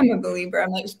did become a believer.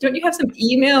 I'm like, don't you have some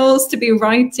emails to be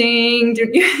writing?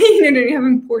 Don't you have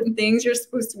important things you're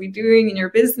supposed to be doing in your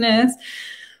business?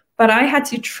 But I had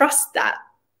to trust that,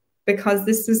 because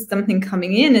this was something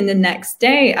coming in. And the next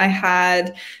day I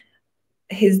had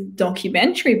his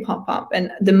documentary pop up,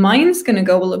 and the mind's going to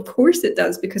go, well, of course it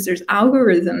does, because there's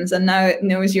algorithms and now it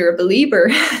knows you're a believer.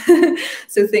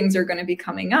 So things are going to be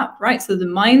coming up, right? So the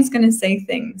mind's going to say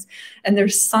things, and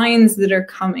there's signs that are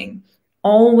coming,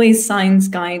 always signs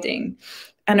guiding.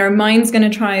 And our mind's going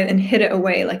to try and hit it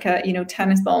away like a,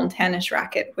 tennis ball and tennis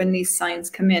racket when these signs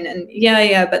come in. And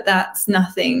yeah, but that's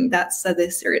nothing. That's a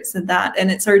this or it's a that. And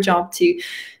it's our job to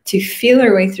feel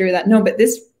our way through that. No, but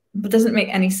this doesn't make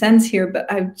any sense here,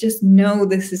 but I just know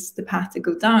this is the path to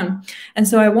go down. And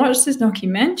so I watched this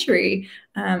documentary.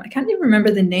 I can't even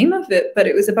remember the name of it, but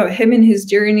it was about him and his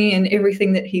journey and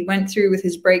everything that he went through with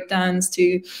his breakdowns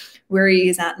to where he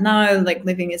is at now, like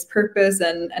living his purpose,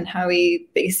 and how he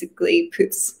basically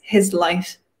puts his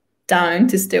life down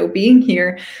to still being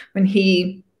here when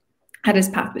he had his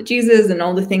path with Jesus and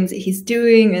all the things that he's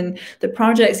doing and the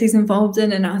projects he's involved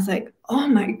in. And I was like, oh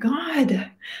my God,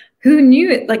 who knew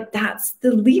it? Like, that's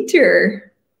the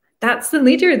leader. That's the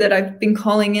leader that I've been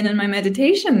calling in my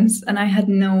meditations. And I had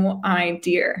no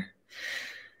idea.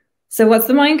 So what's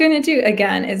the mind going to do?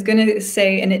 Again, it's going to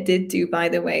say, and it did do, by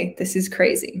the way, this is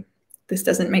crazy. This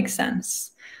doesn't make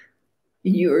sense.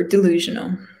 You're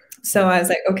delusional. So I was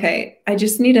like, okay, I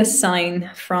just need a sign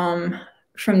from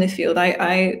the field,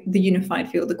 the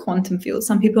unified field, the quantum field.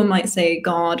 Some people might say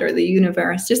God or the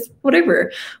universe, just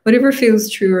whatever feels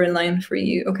true or in line for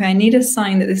you. Okay, I need a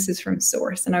sign that this is from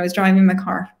source. And I was driving my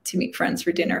car to meet friends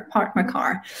for dinner, parked my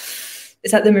car.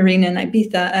 It's at the marina in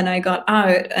Ibiza, and I got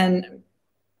out, and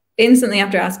instantly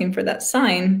after asking for that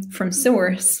sign from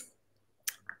source,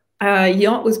 a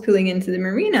yacht was pulling into the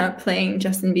marina playing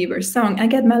Justin Bieber's song, I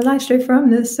get my life straight from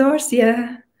the source,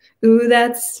 yeah. Ooh,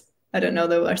 that's, I don't know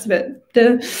the words of it.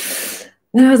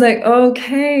 And I was like,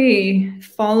 okay,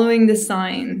 following the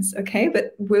signs. Okay,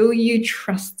 but will you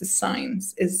trust the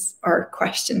signs is our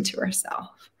question to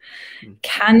ourselves.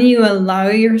 Can you allow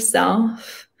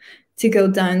yourself to go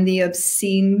down the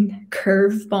obscene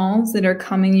curveballs that are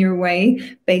coming your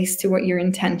way based to what your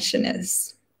intention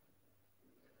is?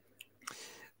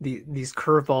 These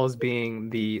curveballs being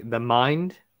the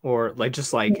mind, or like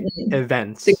just like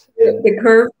events? The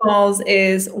curveballs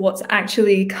is what's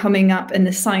actually coming up in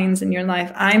the signs in your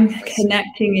life. I'm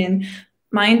connecting in.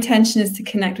 My intention is to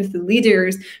connect with the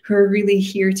leaders who are really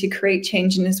here to create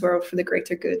change in this world for the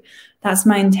greater good. That's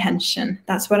my intention.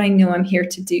 That's what I know I'm here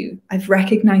to do. I've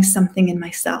recognized something in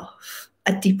myself,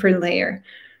 a deeper layer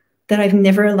that I've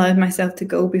never allowed myself to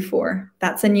go before.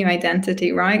 That's a new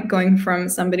identity, right? Going from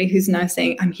somebody who's now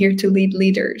saying, I'm here to lead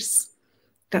leaders.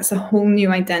 That's a whole new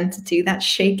identity. That's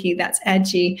shaky, that's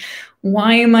edgy.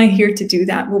 Why am I here to do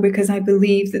that? Well, because I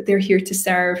believe that they're here to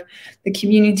serve the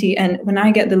community. And when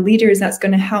I get the leaders, that's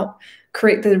going to help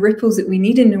create the ripples that we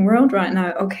need in the world right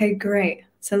now. Okay, great.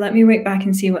 So let me wait back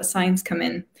and see what signs come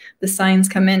in. The signs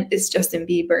come in, it's Justin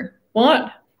Bieber.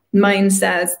 What? mind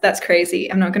says, that's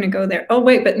crazy, I'm not going to go there. Oh,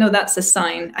 wait, but no, that's a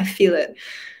sign. I feel it.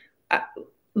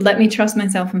 Let me trust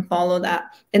myself and follow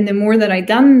that. And the more that I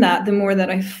done that, the more that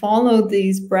I followed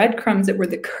these breadcrumbs that were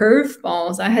the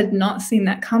curveballs. I had not seen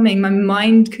that coming. My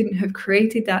mind couldn't have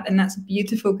created that. And that's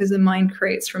beautiful, because the mind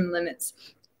creates from limits,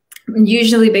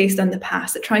 usually based on the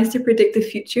past. It tries to predict the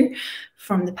future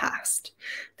from the past.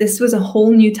 This was a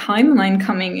whole new timeline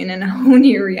coming in and a whole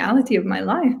new reality of my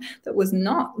life that was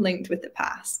not linked with the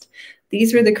past.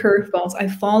 These were the curveballs. I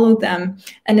followed them.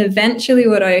 And eventually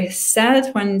what I said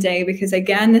one day, because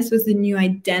again, this was the new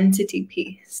identity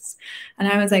piece. And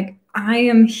I was like, I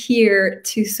am here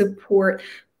to support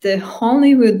the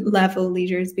Hollywood level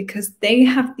leaders, because they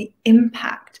have the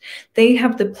impact, they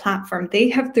have the platform, they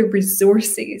have the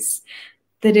resources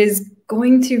that is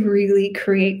going to really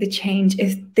create the change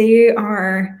if they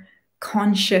are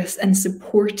conscious and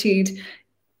supported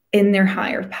in their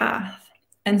higher path.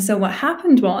 And so what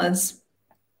happened was,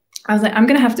 I was like, I'm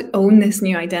going to have to own this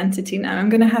new identity now. I'm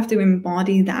going to have to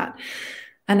embody that.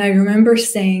 And I remember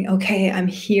saying, okay, I'm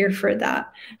here for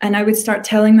that. And I would start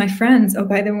telling my friends, oh,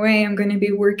 by the way, I'm going to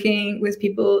be working with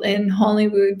people in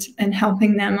Hollywood and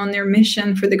helping them on their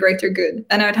mission for the greater good.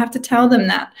 And I would have to tell them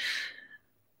that.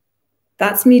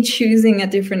 That's me choosing a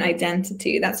different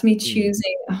identity. That's me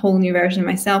choosing a whole new version of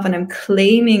myself. And I'm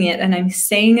claiming it and I'm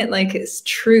saying it like it's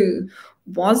true.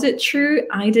 Was it true?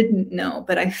 I didn't know,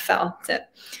 but I felt it.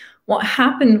 What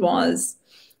happened was,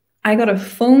 I got a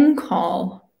phone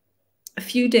call a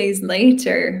few days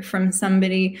later from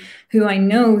somebody who I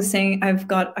know, saying, I've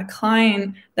got a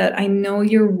client that I know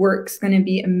your work's going to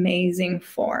be amazing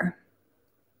for.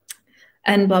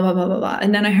 And blah, blah, blah, blah, blah.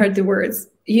 And then I heard the words,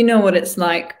 you know what it's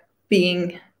like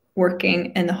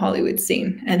working in the Hollywood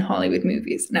scene and Hollywood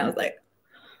movies. And I was like,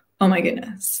 oh my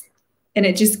goodness. And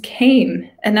it just came.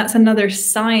 And that's another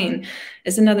sign.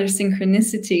 It's another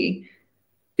synchronicity.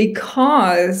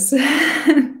 Because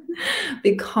I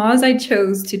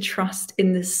chose to trust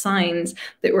in the signs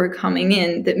that were coming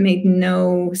in that made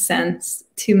no sense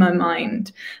to my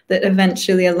mind, that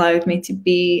eventually allowed me to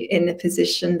be in the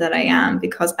position that I am,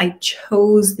 because I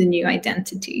chose the new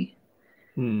identity.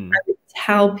 I would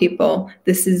tell people,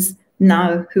 this is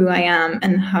now who I am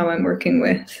and how I'm working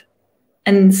with.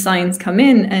 And signs come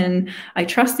in and I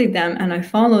trusted them and I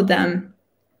followed them.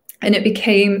 And it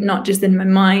became not just in my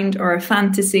mind or a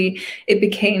fantasy, it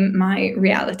became my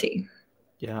reality.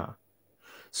 Yeah.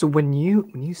 So when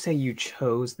you say you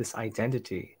chose this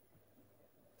identity,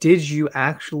 did you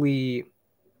actually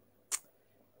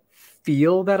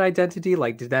feel that identity?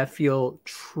 Like, did that feel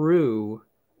true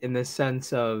in the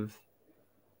sense of,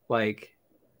 like,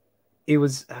 it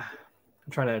was, I'm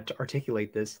trying to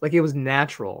articulate this, like it was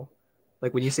natural.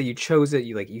 Like when you say you chose it,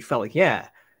 you felt like, yeah,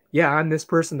 I'm this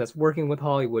person that's working with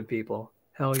Hollywood people.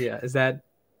 Hell yeah. Is that?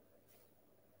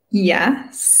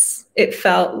 Yes. It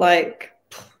felt like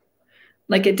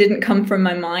it didn't come from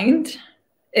my mind.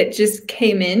 It just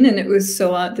came in and it was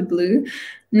so out the blue.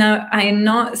 Now, I'm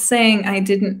not saying I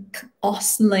didn't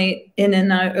oscillate in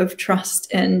and out of trust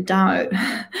and doubt,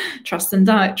 trust and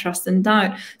doubt, trust and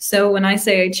doubt. So when I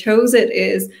say I chose it,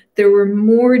 is there were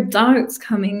more doubts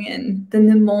coming in than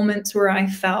the moments where I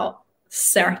felt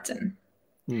certain.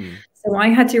 So I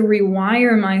had to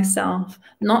rewire myself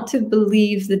not to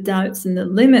believe the doubts and the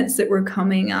limits that were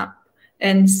coming up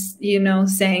and,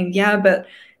 saying, yeah, but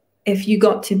if you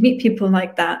got to meet people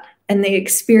like that and they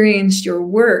experienced your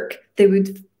work, they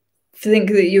would think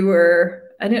that you were,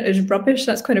 I don't know, is rubbish?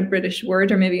 That's quite a British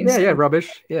word, or maybe. Yeah,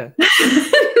 rubbish. Yeah.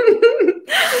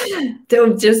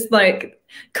 They'll just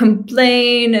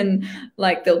complain and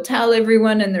they'll tell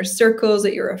everyone in their circles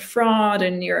that you're a fraud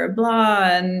and you're a blah,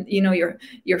 and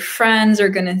your friends are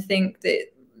going to think that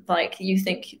you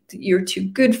think you're too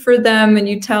good for them and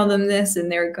you tell them this,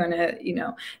 and they're going to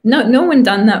no one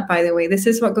done that, by the way. This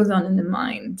is what goes on in the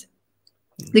mind.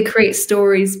 They create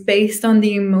stories based on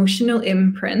the emotional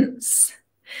imprints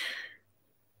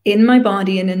in my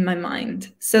body and in my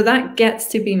mind. So that gets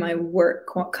to be my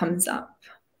work, what comes up.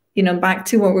 Back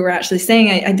to what we were actually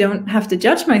saying, I don't have to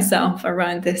judge myself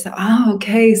around this. Oh,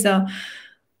 okay, so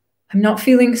I'm not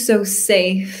feeling so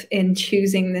safe in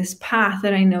choosing this path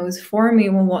that I know is for me.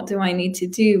 Well, what do I need to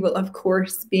do? Well, of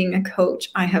course, being a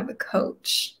coach, I have a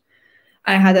coach.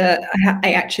 I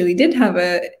actually did have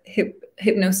a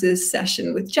hypnosis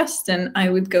session with Justin. I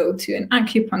would go to an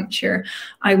acupuncture.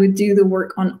 I would do the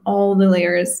work on all the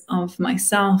layers of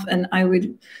myself, and I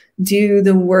would do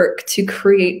the work to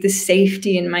create the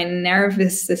safety in my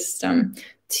nervous system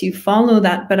to follow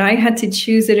that, but I had to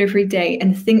choose it every day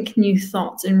and think new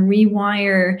thoughts and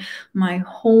rewire my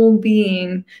whole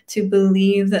being to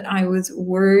believe that I was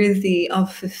worthy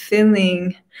of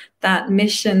fulfilling that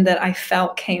mission that I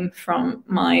felt came from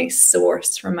my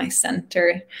source, from my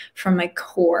center, from my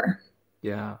core.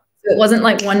 Yeah. So it wasn't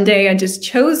like one day I just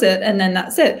chose it and then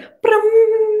that's it.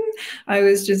 I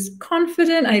was just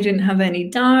confident. I didn't have any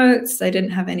doubts. I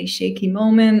didn't have any shaky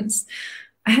moments.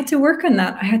 I had to work on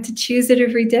that. I had to choose it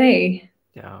every day.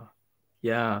 Yeah.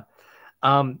 Yeah.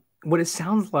 What it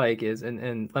sounds like is,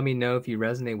 and let me know if you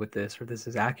resonate with this or this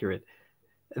is accurate,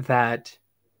 that,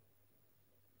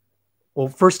 well,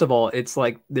 first of all, it's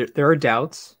like there are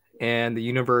doubts, and the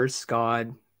universe,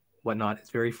 God, whatnot,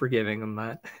 is very forgiving on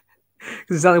that.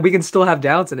 Because it's not like we can still have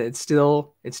doubts and it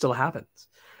still happens.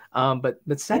 But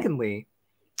secondly,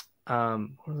 where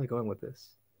was I going with this?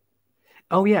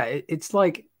 Oh yeah, it's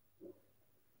like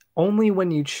only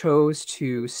when you chose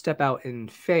to step out in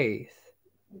faith,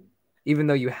 even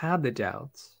though you had the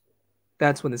doubts,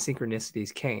 that's when the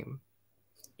synchronicities came.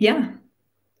 Yeah,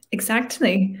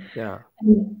 exactly. Yeah.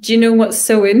 And do you know what's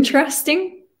so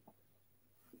interesting?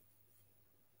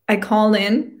 I call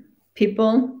in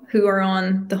people who are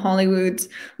on the Hollywood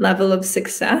level of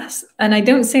success. And I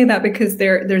don't say that because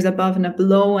there's above and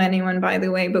below anyone, by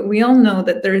the way, but we all know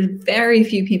that there's very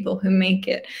few people who make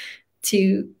it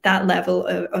to that level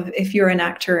of if you're an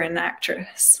actor or an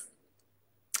actress.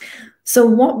 So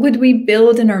what would we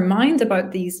build in our mind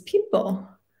about these people?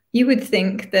 You would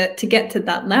think that to get to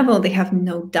that level, they have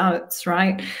no doubts,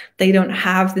 right? They don't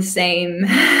have the same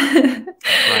right.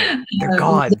 They're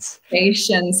gods.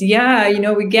 Limitations. Yeah, you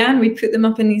know, again, we put them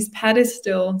up in these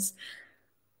pedestals.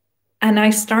 And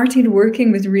I started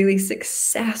working with really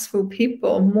successful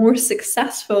people, more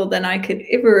successful than I could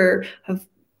ever have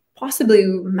possibly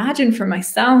imagined for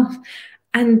myself.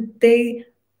 And they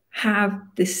have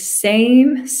the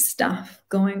same stuff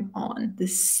going on, the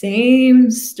same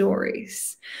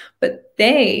stories, but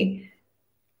they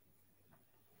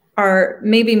are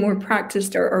maybe more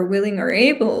practiced or willing or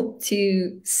able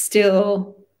to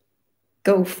still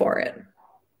go for it.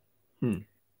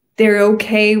 They're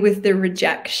okay with the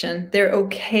rejection. They're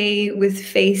okay with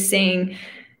facing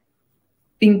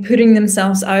putting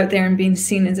themselves out there and being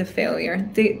seen as a failure.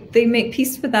 They make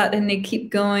peace with that and they keep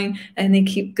going and they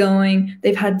keep going.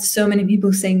 They've had so many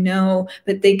people say no,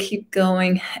 but they keep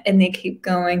going and they keep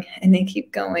going and they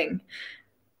keep going.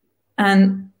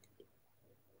 And,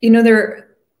 you know,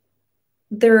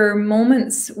 there are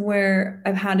moments where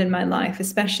I've had in my life,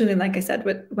 especially, like I said,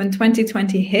 when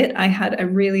 2020 hit, I had a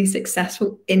really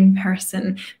successful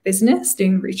in-person business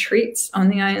doing retreats on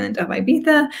the island of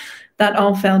Ibiza. That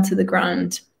all fell to the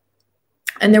ground.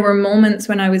 And there were moments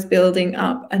when I was building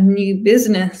up a new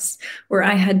business where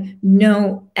I had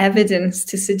no evidence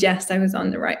to suggest I was on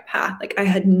the right path. Like I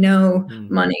had no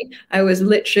money. I was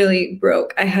literally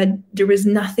broke. There was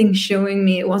nothing showing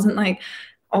me. It wasn't like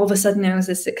all of a sudden I was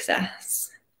a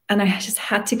success. And I just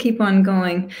had to keep on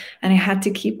going and I had to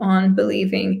keep on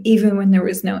believing, even when there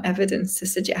was no evidence to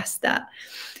suggest that.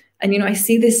 And, you know, I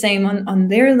see the same on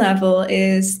their level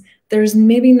is there's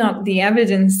maybe not the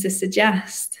evidence to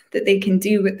suggest that they can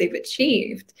do what they've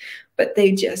achieved, but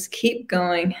they just keep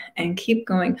going and keep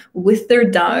going with their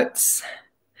doubts,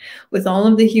 with all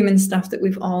of the human stuff that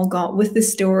we've all got, with the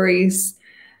stories,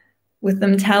 with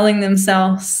them telling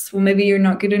themselves, well, maybe you're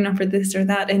not good enough for this or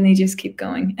that. And they just keep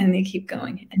going and they keep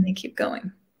going and they keep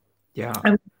going. Yeah.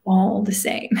 And we're all the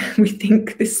same. We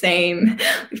think the same.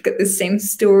 We've got the same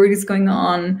stories going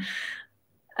on.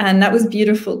 And that was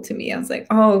beautiful to me. I was like,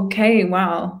 oh, okay,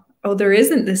 wow. Oh, there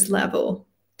isn't this level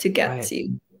to get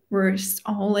to. We're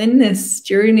all in this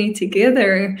journey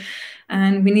together.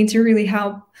 And we need to really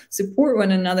help support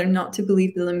one another, not to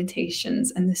believe the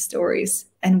limitations and the stories.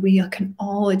 And we can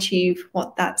all achieve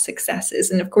what that success is.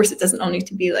 And of course, it doesn't all need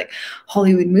to be like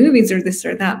Hollywood movies or this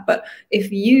or that. But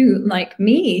if you, like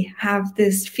me, have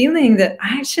this feeling that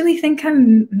I actually think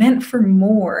I'm meant for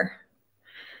more,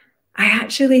 I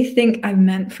actually think I'm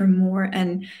meant for more.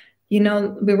 And, you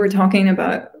know, we were talking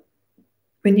about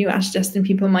when you ask Justin,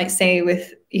 people might say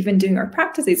with even doing our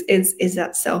practices, is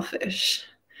that selfish?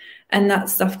 And that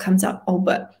stuff comes up. Oh,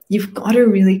 but you've got a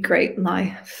really great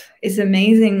life. It's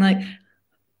amazing. Like,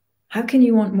 how can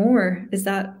you want more? Is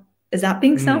that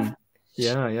being selfish?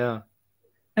 Yeah, yeah.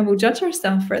 And we'll judge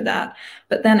ourselves for that.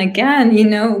 But then again, you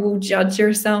know, we'll judge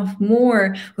ourselves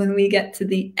more when we get to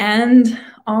the end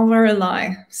of our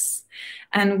lives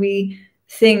and we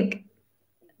think,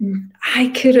 I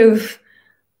could have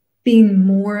being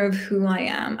more of who I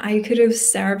am. I could have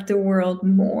served the world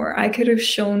more. I could have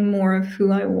shown more of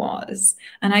who I was.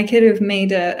 And I could have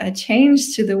made a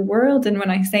change to the world. And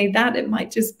when I say that, it might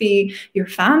just be your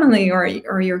family or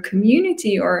your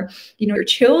community or, your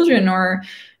children or,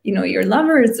 your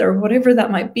lovers or whatever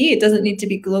that might be. It doesn't need to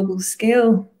be global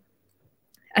scale.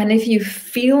 And if you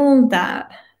feel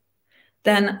that,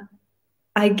 then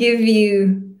I give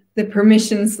you the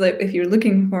permission slip, if you're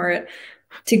looking for it,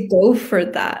 to go for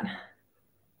that,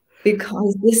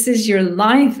 because this is your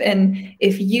life. And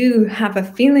if you have a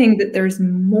feeling that there's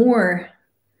more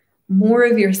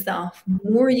of yourself,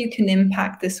 more you can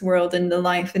impact this world and the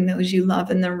life and those you love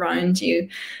and around you,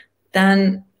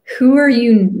 then who are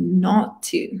you not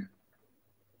to?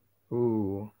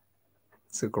 Ooh,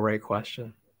 it's a great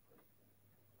question.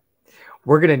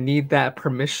 We're going to need that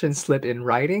permission slip in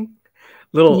writing.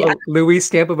 Little Louise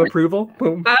stamp of approval.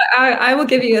 Boom. I will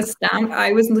give you a stamp.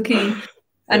 I was looking,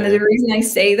 and the reason I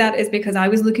say that is because I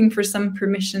was looking for some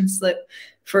permission slip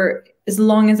for as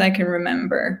long as I can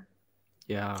remember.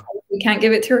 Yeah. We can't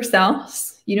give it to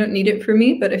ourselves. You don't need it for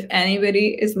me, but if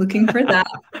anybody is looking for that,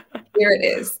 here it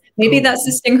is. Maybe that's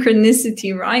the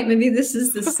synchronicity, right? Maybe this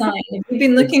is the sign. If you've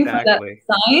been looking for that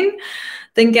sign,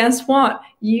 then guess what?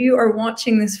 You are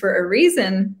watching this for a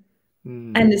reason,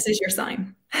 and this is your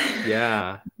sign.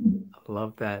 Yeah, I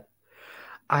love that.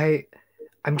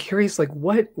 I'm curious, like,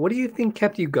 what do you think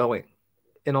kept you going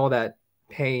in all that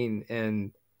pain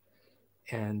and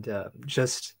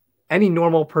just any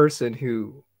normal person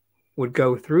who would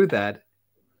go through that,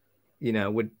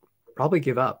 would probably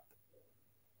give up.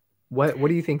 What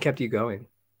do you think kept you going?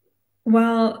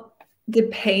 Well, the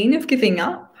pain of giving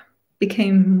up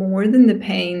became more than the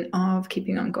pain of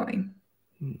keeping on going.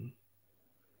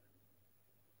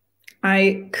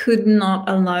 I could not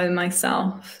allow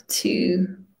myself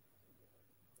to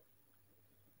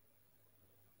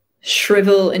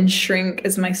shrivel and shrink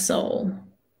as my soul.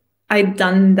 I'd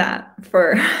done that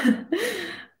for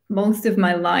most of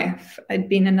my life. I'd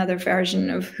been another version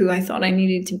of who I thought I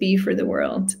needed to be for the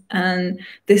world. And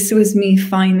this was me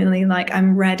finally, like,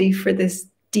 I'm ready for this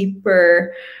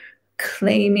deeper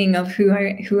claiming of who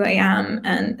I am,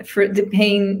 and for the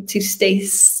pain to stay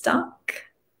stuck.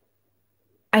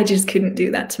 I just couldn't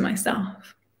do that to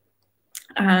myself.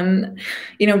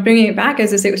 Bringing it back,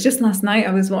 as I say, it was just last night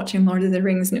I was watching Lord of the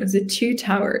Rings, and it was the Two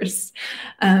Towers,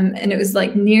 and it was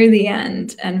like near the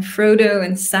end, and Frodo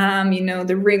and Sam,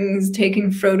 the rings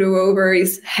taking Frodo over,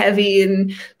 he's heavy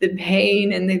in the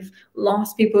pain, and they've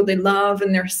lost people they love,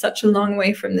 and they're such a long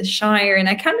way from the Shire, and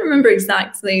I can't remember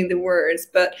exactly the words,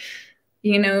 but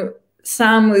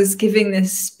Sam was giving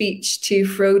this speech to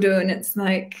Frodo, and it's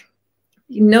like,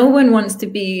 no one wants to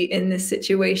be in the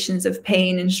situations of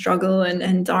pain and struggle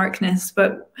and darkness,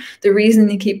 but the reason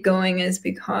they keep going is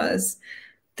because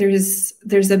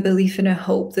there's a belief and a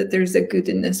hope that there's a good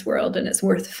in this world and it's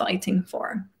worth fighting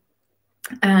for.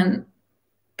 And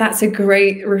that's a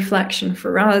great reflection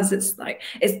for us. It's like,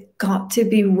 it's got to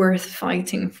be worth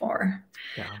fighting for.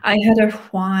 Yeah. I had a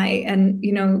why, and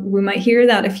we might hear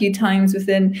that a few times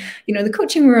within the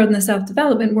coaching world and the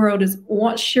self-development world, is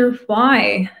what's your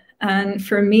why? And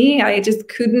for me, I just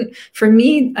couldn't,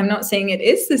 I'm not saying it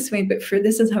is this way, but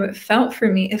this is how it felt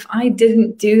for me. If I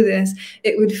didn't do this,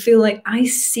 it would feel like I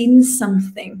seen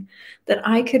something that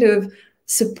I could have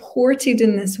supported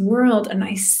in this world, and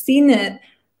I seen it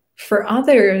for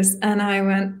others. And I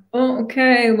went, oh,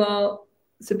 okay, well,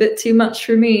 it's a bit too much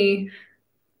for me.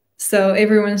 So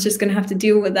everyone's just going to have to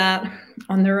deal with that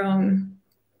on their own.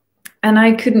 And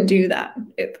I couldn't do that.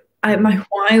 My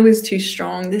why was too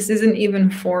strong. This isn't even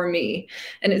for me.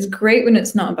 And it's great when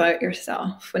it's not about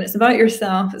yourself. When it's about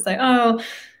yourself, it's like, oh,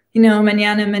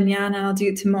 mañana, I'll do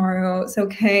it tomorrow. It's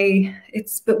okay.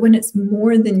 But when it's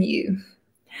more than you,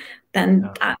 then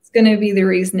that's going to be the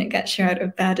reason it gets you out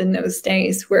of bed in those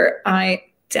days, where I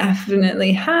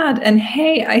definitely had. And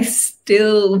hey, I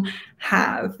still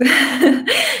have.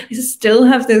 I still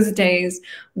have those days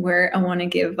where I want to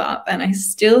give up, and I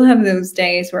still have those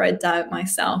days where I doubt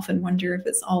myself and wonder if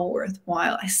it's all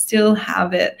worthwhile. I still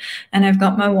have it, and I've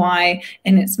got my why,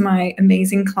 and it's my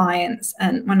amazing clients.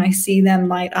 And when I see them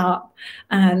light up,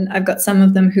 and I've got some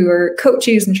of them who are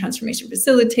coaches and transformation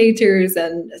facilitators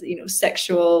and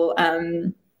sexual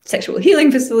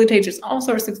healing facilitators, all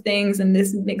sorts of things, and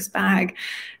this mixed bag.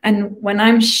 And when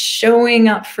I'm showing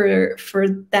up for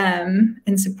them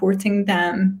and supporting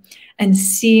them and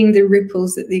seeing the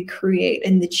ripples that they create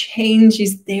and the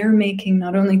changes they're making,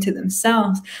 not only to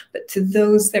themselves, but to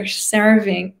those they're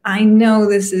serving, I know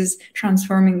this is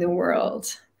transforming the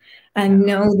world. I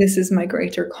know this is my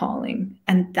greater calling.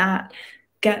 And that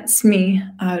gets me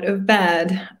out of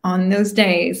bed on those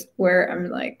days where I'm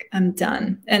like, I'm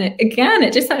done. And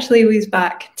it just actually leads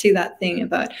back to that thing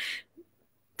about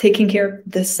taking care of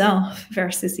the self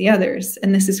versus the others.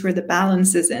 And this is where the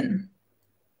balance is in.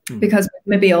 Because we've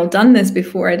maybe all done this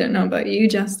before. I don't know about you,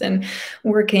 Justin.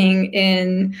 Working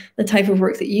in the type of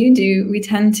work that you do, we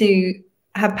tend to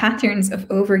have patterns of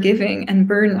overgiving and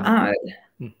burn out.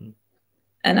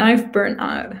 And I've burnt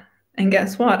out. And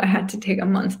guess what? I had to take a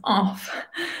month off,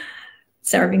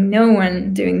 serving no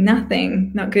one, doing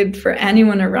nothing, not good for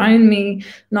anyone around me,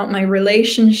 not my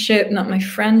relationship, not my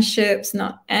friendships,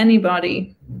 not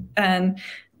anybody. And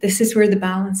this is where the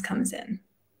balance comes in.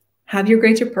 Have your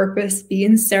greater purpose, be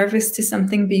in service to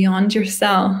something beyond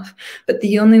yourself. But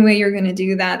the only way you're going to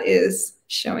do that is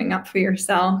showing up for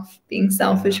yourself, being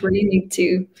selfish where you need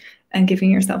to, and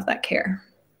giving yourself that care.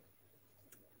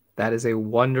 That is a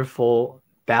wonderful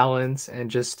balance and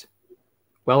just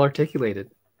well articulated.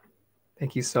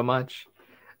 Thank you so much.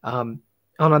 On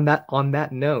that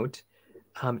note,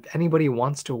 if anybody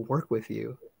wants to work with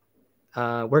you,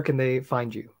 where can they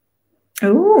find you?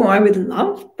 Oh, I would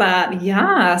love that.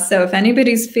 Yeah. So if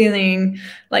anybody's feeling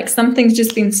like something's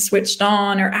just been switched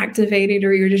on or activated,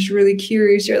 or you're just really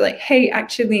curious, you're like, hey,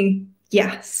 actually,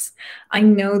 yes, I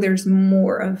know there's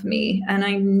more of me, and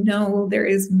I know there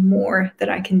is more that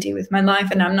I can do with my life,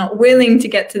 and I'm not willing to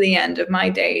get to the end of my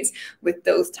days with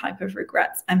those type of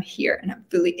regrets. I'm here and I'm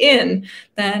fully in.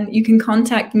 Then you can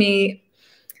contact me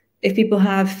if people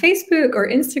have Facebook or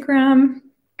Instagram,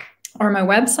 or my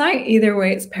website. Either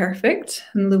way, it's perfect.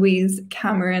 Louise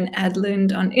Cameron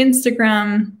Edlund on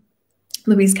Instagram,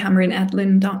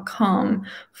 louisecameronedlund.com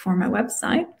for my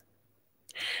website.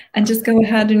 And just go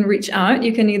ahead and reach out.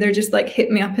 You can either just like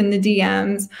hit me up in the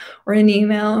DMs or an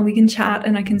email, and we can chat,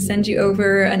 and I can send you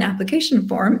over an application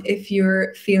form if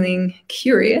you're feeling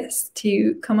curious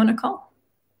to come on a call.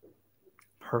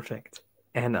 Perfect.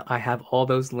 And I have all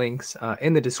those links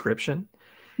in the description.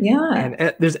 Yeah.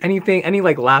 And there's any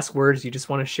like last words you just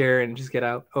want to share and just get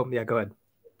out? Oh, yeah, go ahead.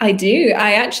 I do.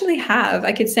 I actually have.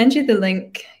 I could send you the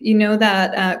link. You know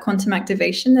that quantum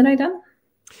activation that I done?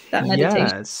 That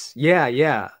meditation? Yes.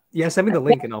 Yeah. Send me the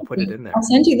link and I'll put it in there. I'll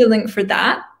send you the link for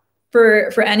that.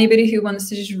 For anybody who wants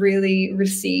to just really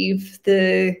receive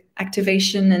the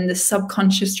activation and the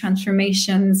subconscious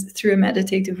transformations through a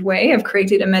meditative way, I've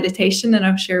created a meditation that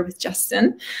I'll share with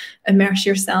Justin. Immerse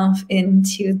yourself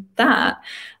into that.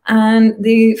 And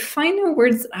the final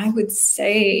words I would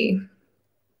say,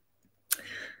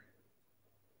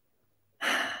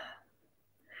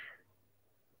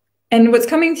 and what's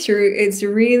coming through is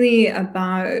really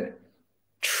about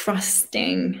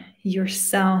trusting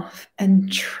yourself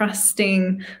and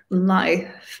trusting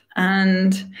life,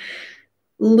 and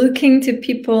looking to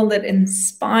people that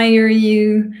inspire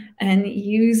you and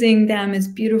using them as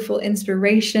beautiful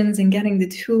inspirations and getting the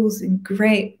tools, and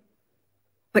great.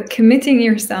 But committing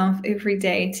yourself every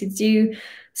day to do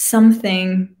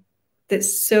something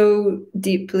that's so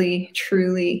deeply,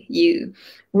 truly you.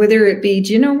 Whether it be,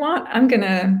 do you know what? I'm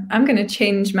gonna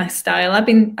change my style. I've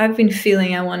been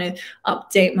feeling I want to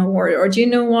update my word, or do you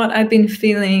know what? I've been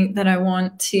feeling that I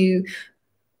want to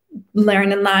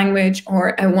learn a language,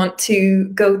 or I want to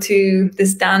go to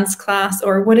this dance class,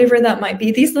 or whatever that might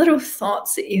be. These little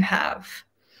thoughts that you have,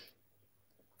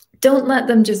 don't let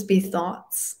them just be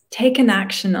thoughts. Take an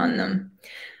action on them.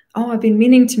 Oh, I've been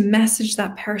meaning to message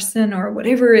that person, or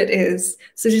whatever it is.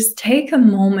 So just take a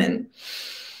moment.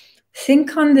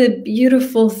 Think on the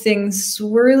beautiful things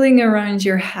swirling around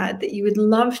your head that you would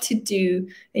love to do,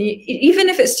 even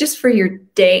if it's just for your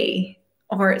day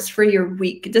or it's for your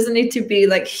week. It doesn't need to be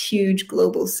like huge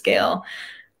global scale.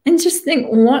 And just think,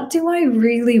 what do I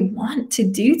really want to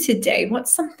do today?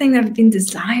 What's something I've been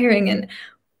desiring, and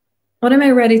what am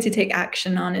I ready to take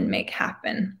action on and make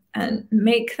happen? And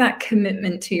make that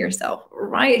commitment to yourself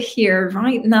right here,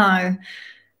 right now.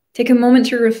 Take a moment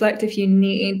to reflect if you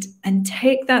need, and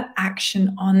take that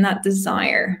action on that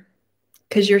desire,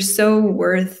 because you're so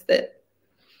worth it.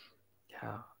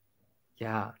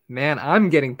 Yeah, man, I'm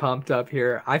getting pumped up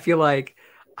here. I feel like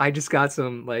I just got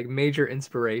some like major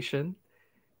inspiration,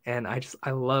 and I'm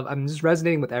just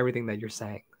resonating with everything that you're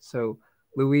saying. So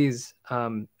Louise,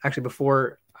 actually,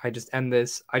 before I just end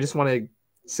this, I just want to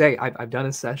say I've done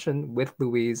a session with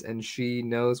Louise, and she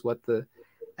knows what the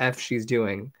F she's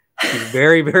doing. She's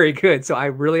very, very good. So I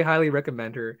really highly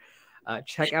recommend her.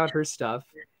 Check out her stuff.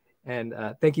 And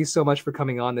thank you so much for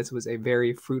coming on. This was a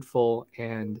very fruitful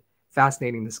and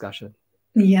fascinating discussion.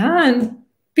 Yeah. And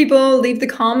people leave the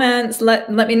comments, let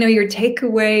me know your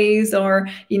takeaways, or,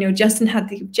 you know, Justin had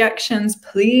the objections,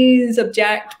 please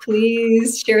object,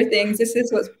 please share things. This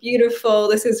is what's beautiful,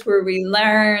 this is where we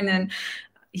learn. And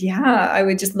yeah, I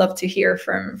would just love to hear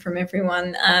from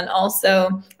everyone. And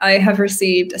also, I have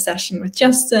received a session with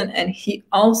Justin, and he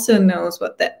also knows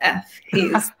what the F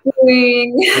he's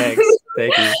doing. Thanks.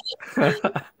 Thank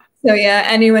you. So yeah,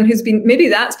 anyone who's been, maybe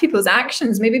that's people's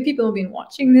actions. Maybe people have been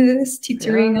watching this,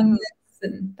 teetering on this,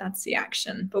 and that's the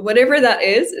action. But whatever that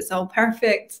is, it's all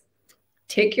perfect.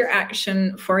 Take your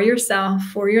action for yourself,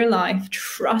 for your life.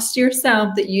 Trust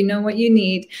yourself that you know what you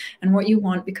need and what you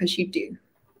want, because you do.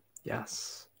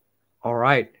 Yes. All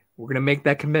right. We're going to make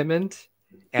that commitment.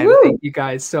 And Woo! Thank you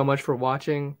guys so much for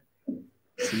watching.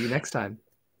 See you next time.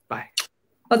 Bye.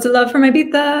 Lots of love from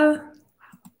Ibiza.